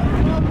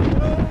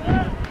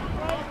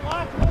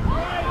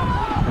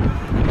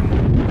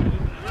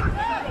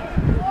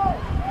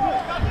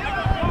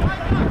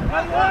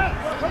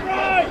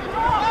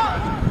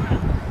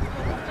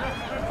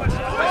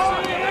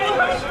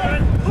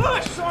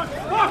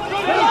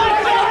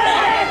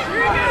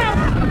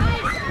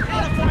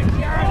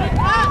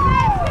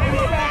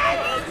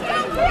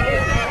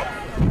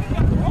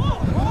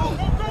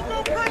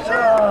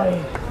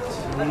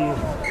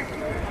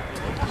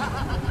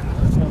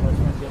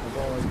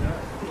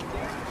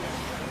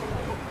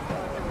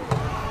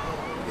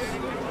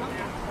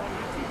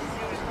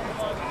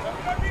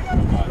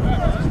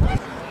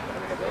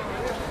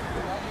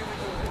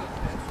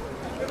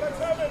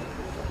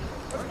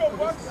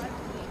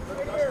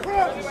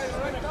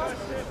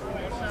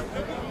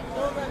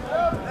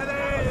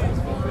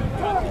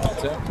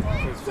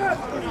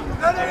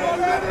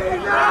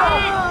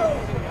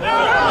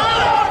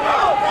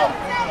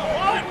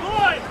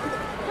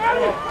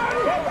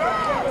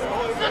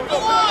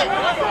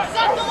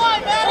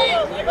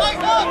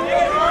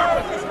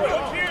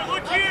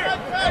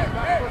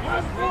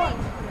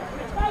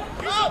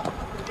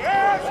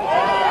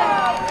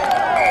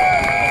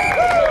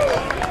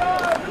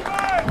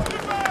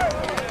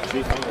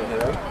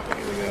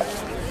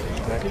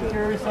 Take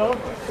care of yourself.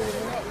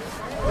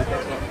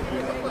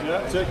 Yeah,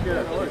 take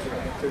care.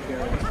 Take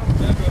care.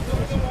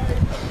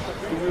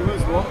 Did we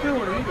lose Walker?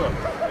 Where did he go?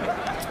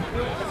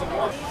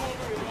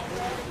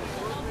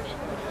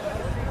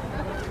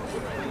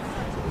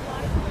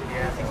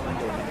 Yeah, I think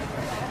he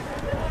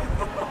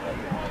did.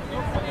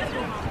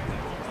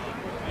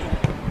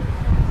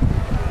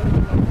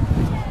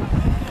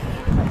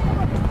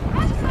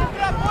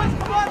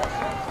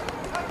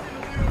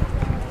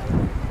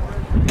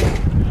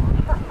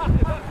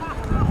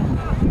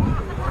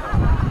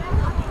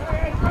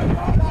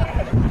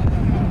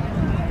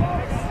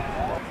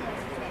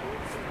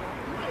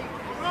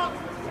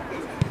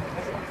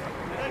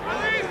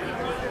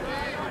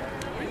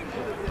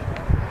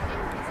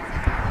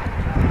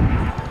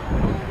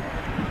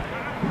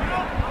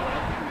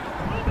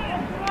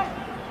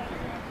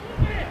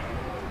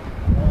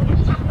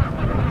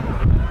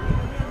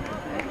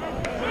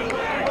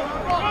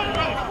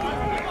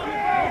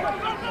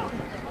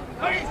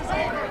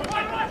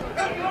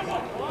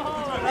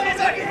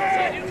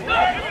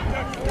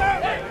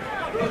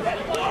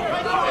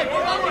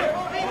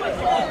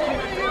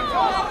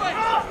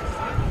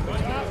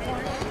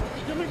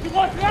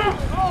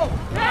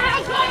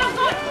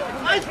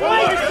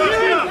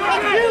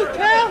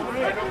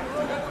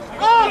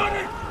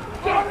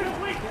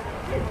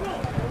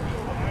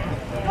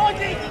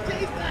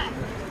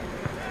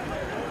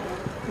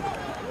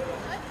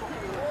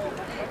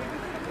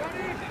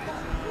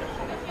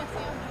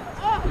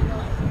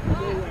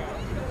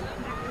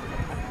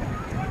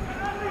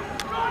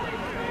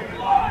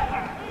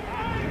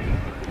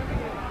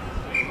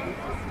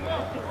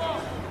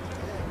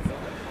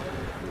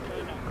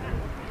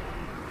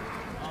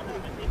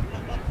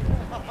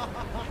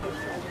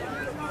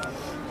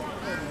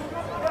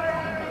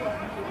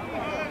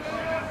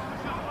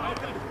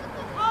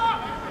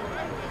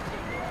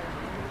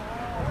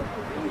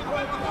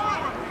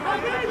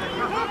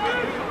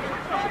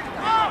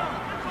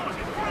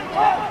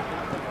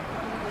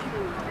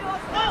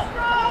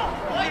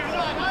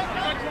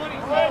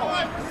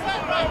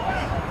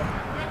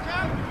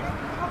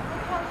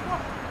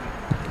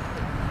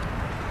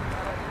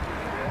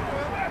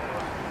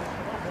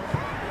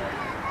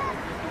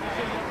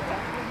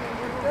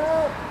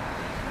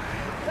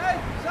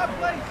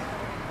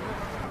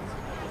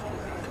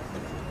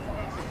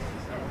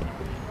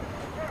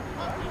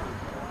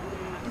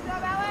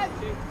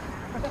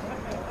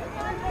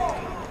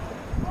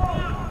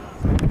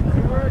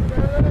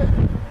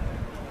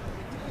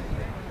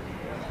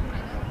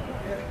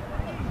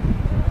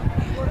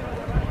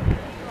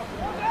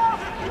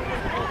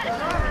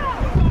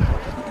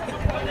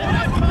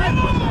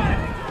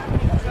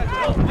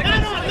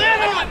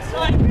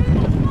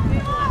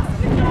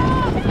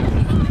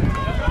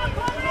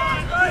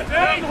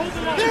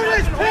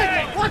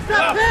 Good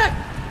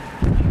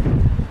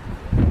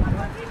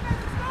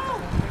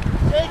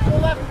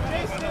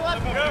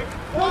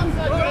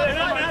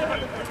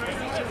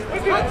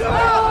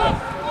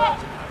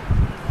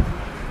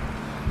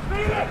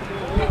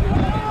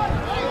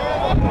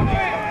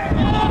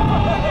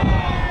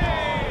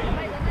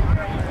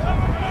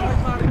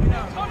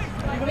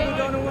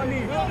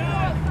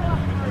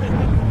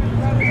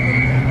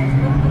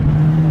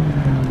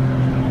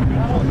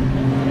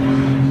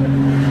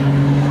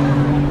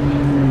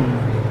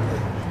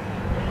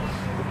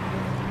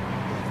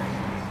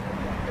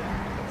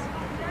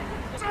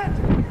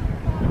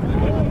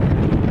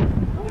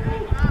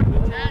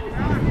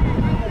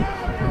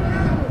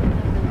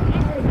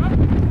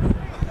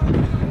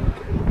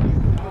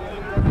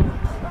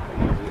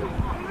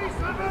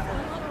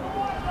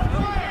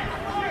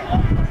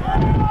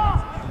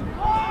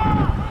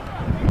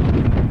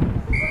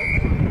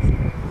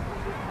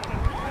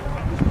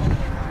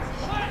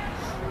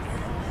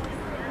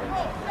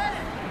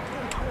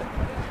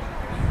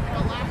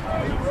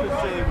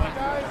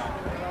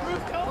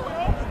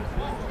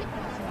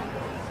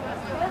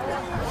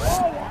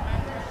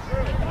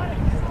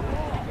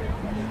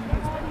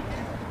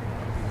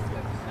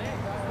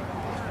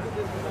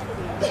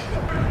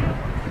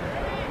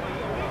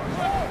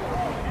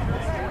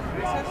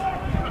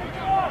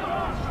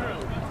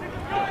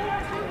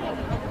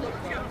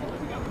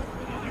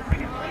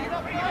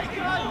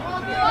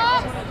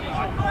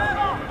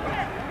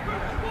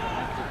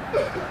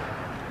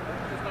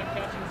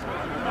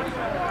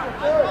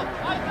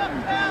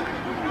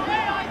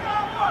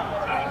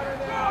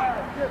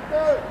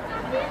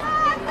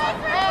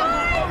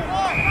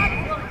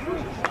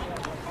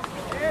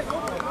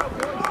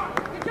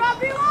job,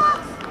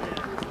 Velox!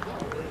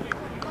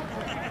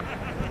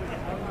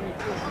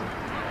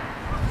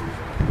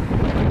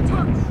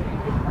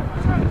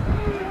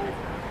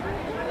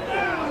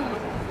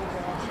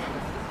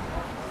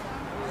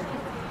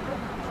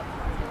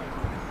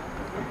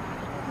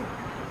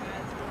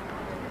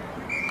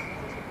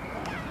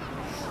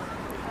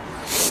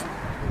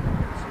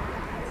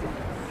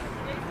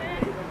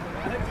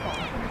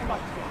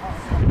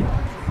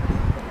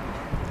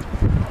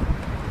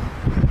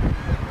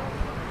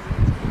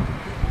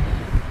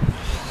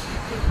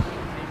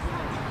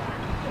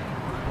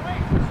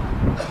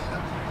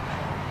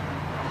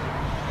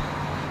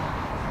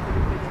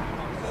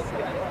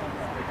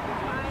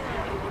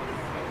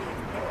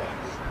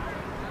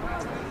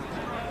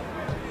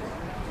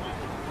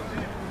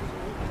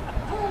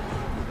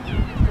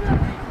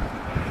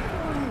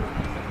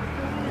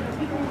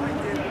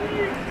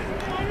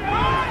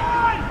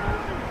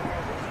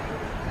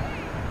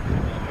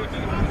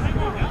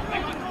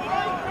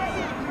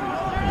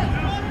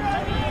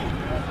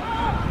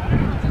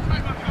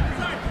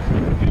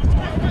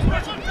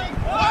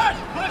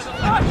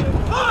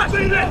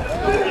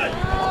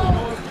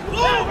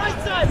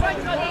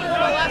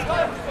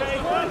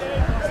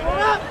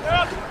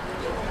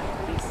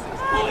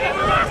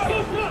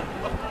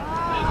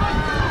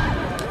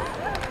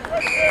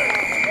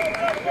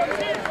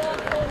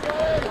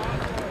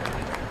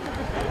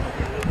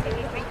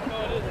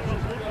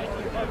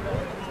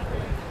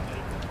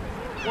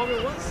 Well,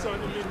 there was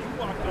sun, and then you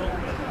walked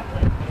over.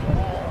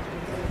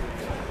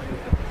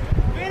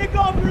 Way to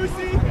go,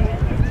 Brucey!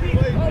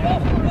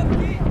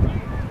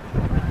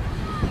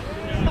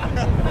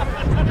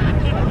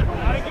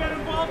 Gotta get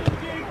involved in the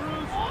game,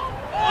 Bruce.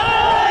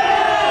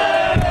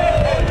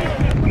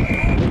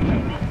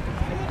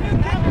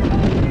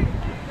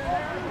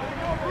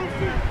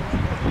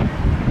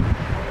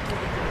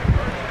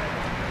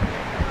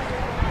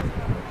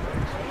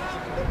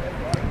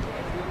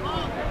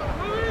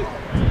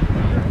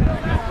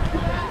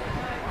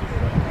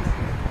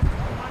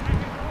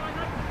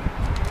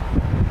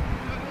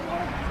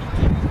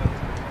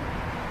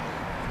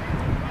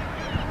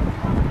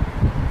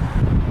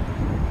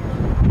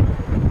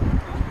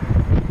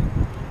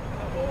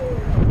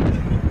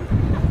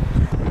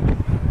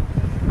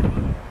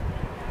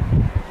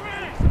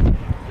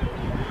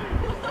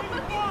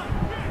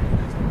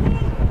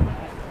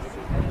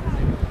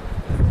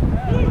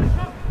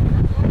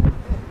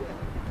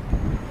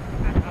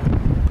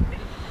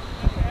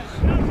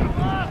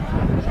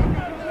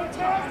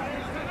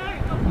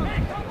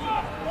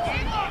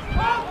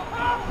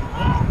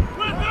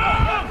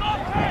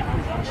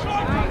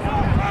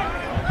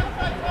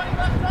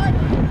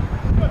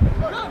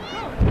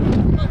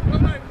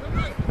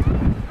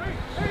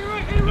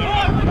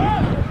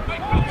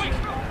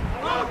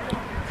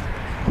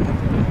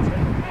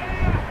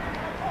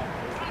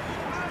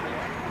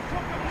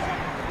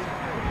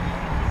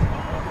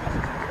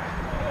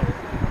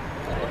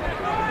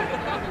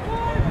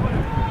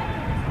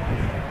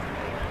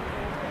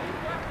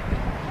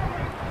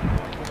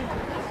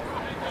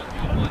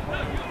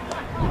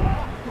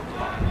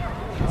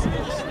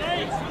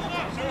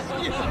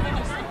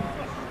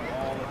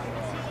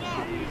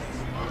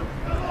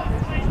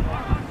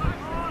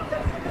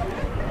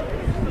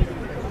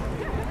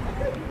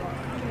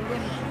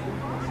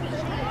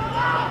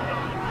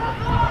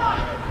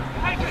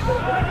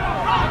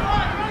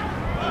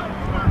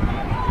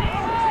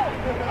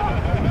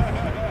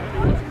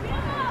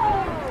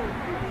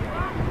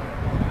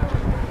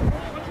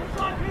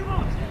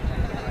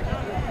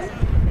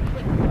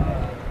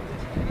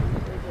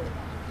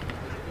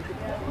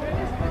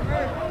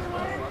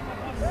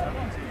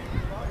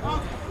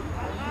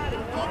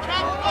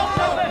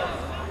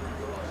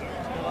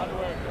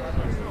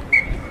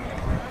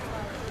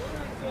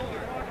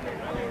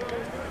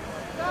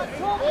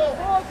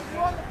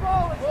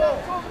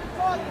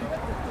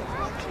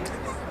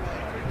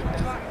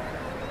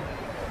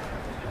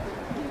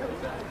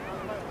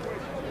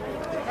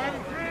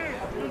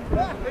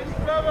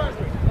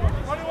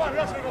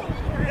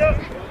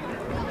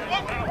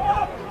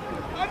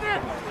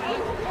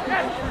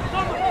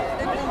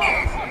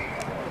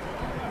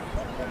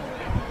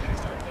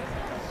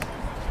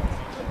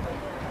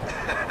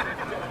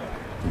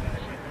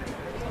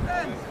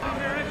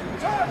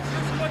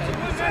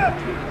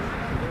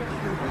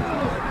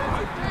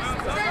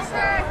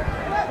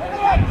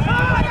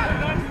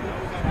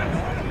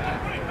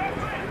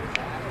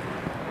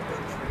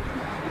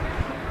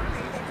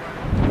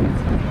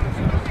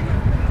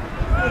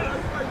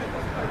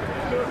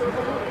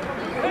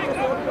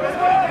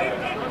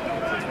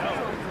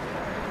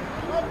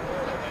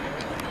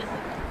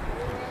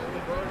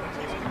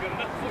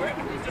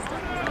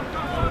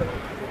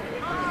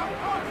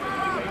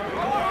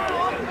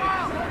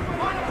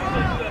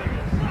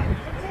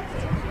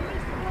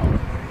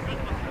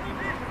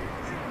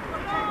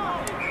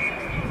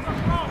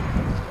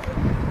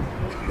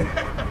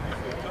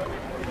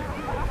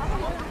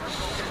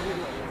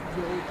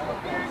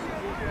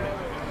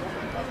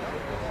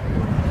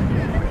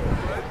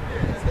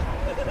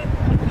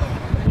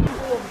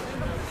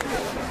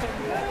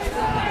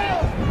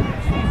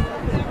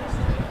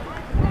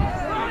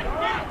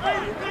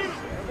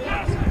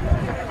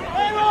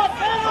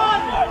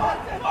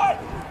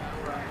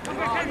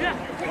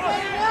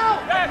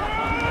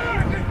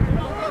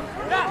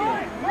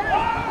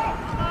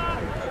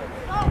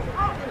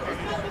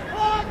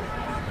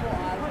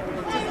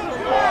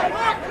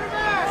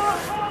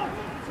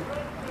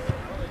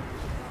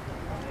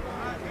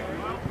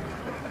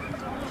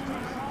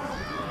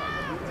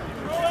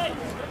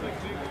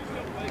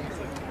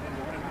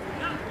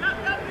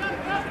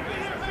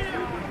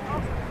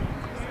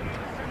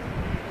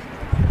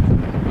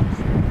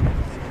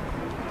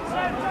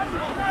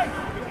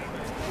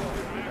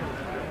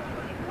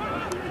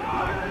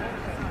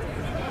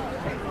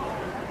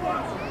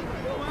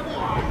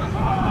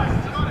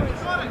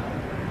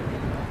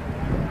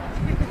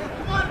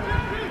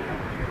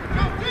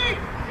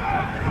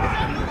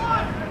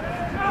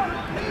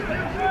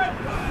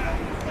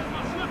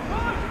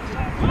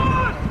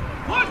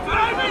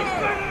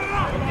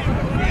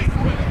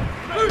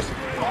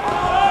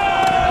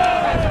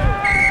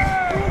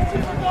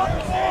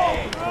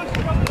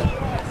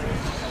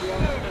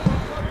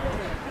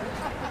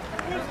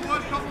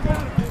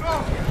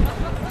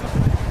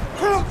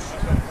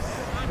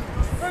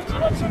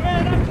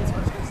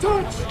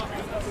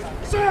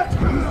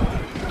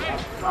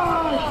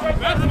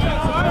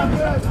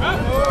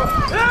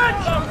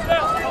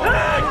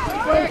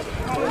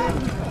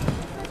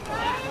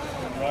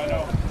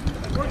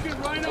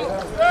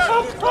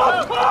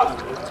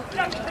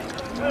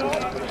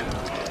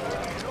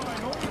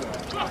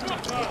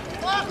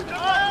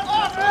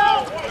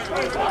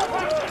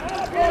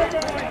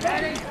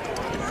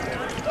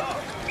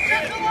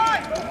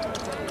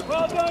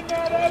 done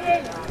that,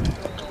 Evan.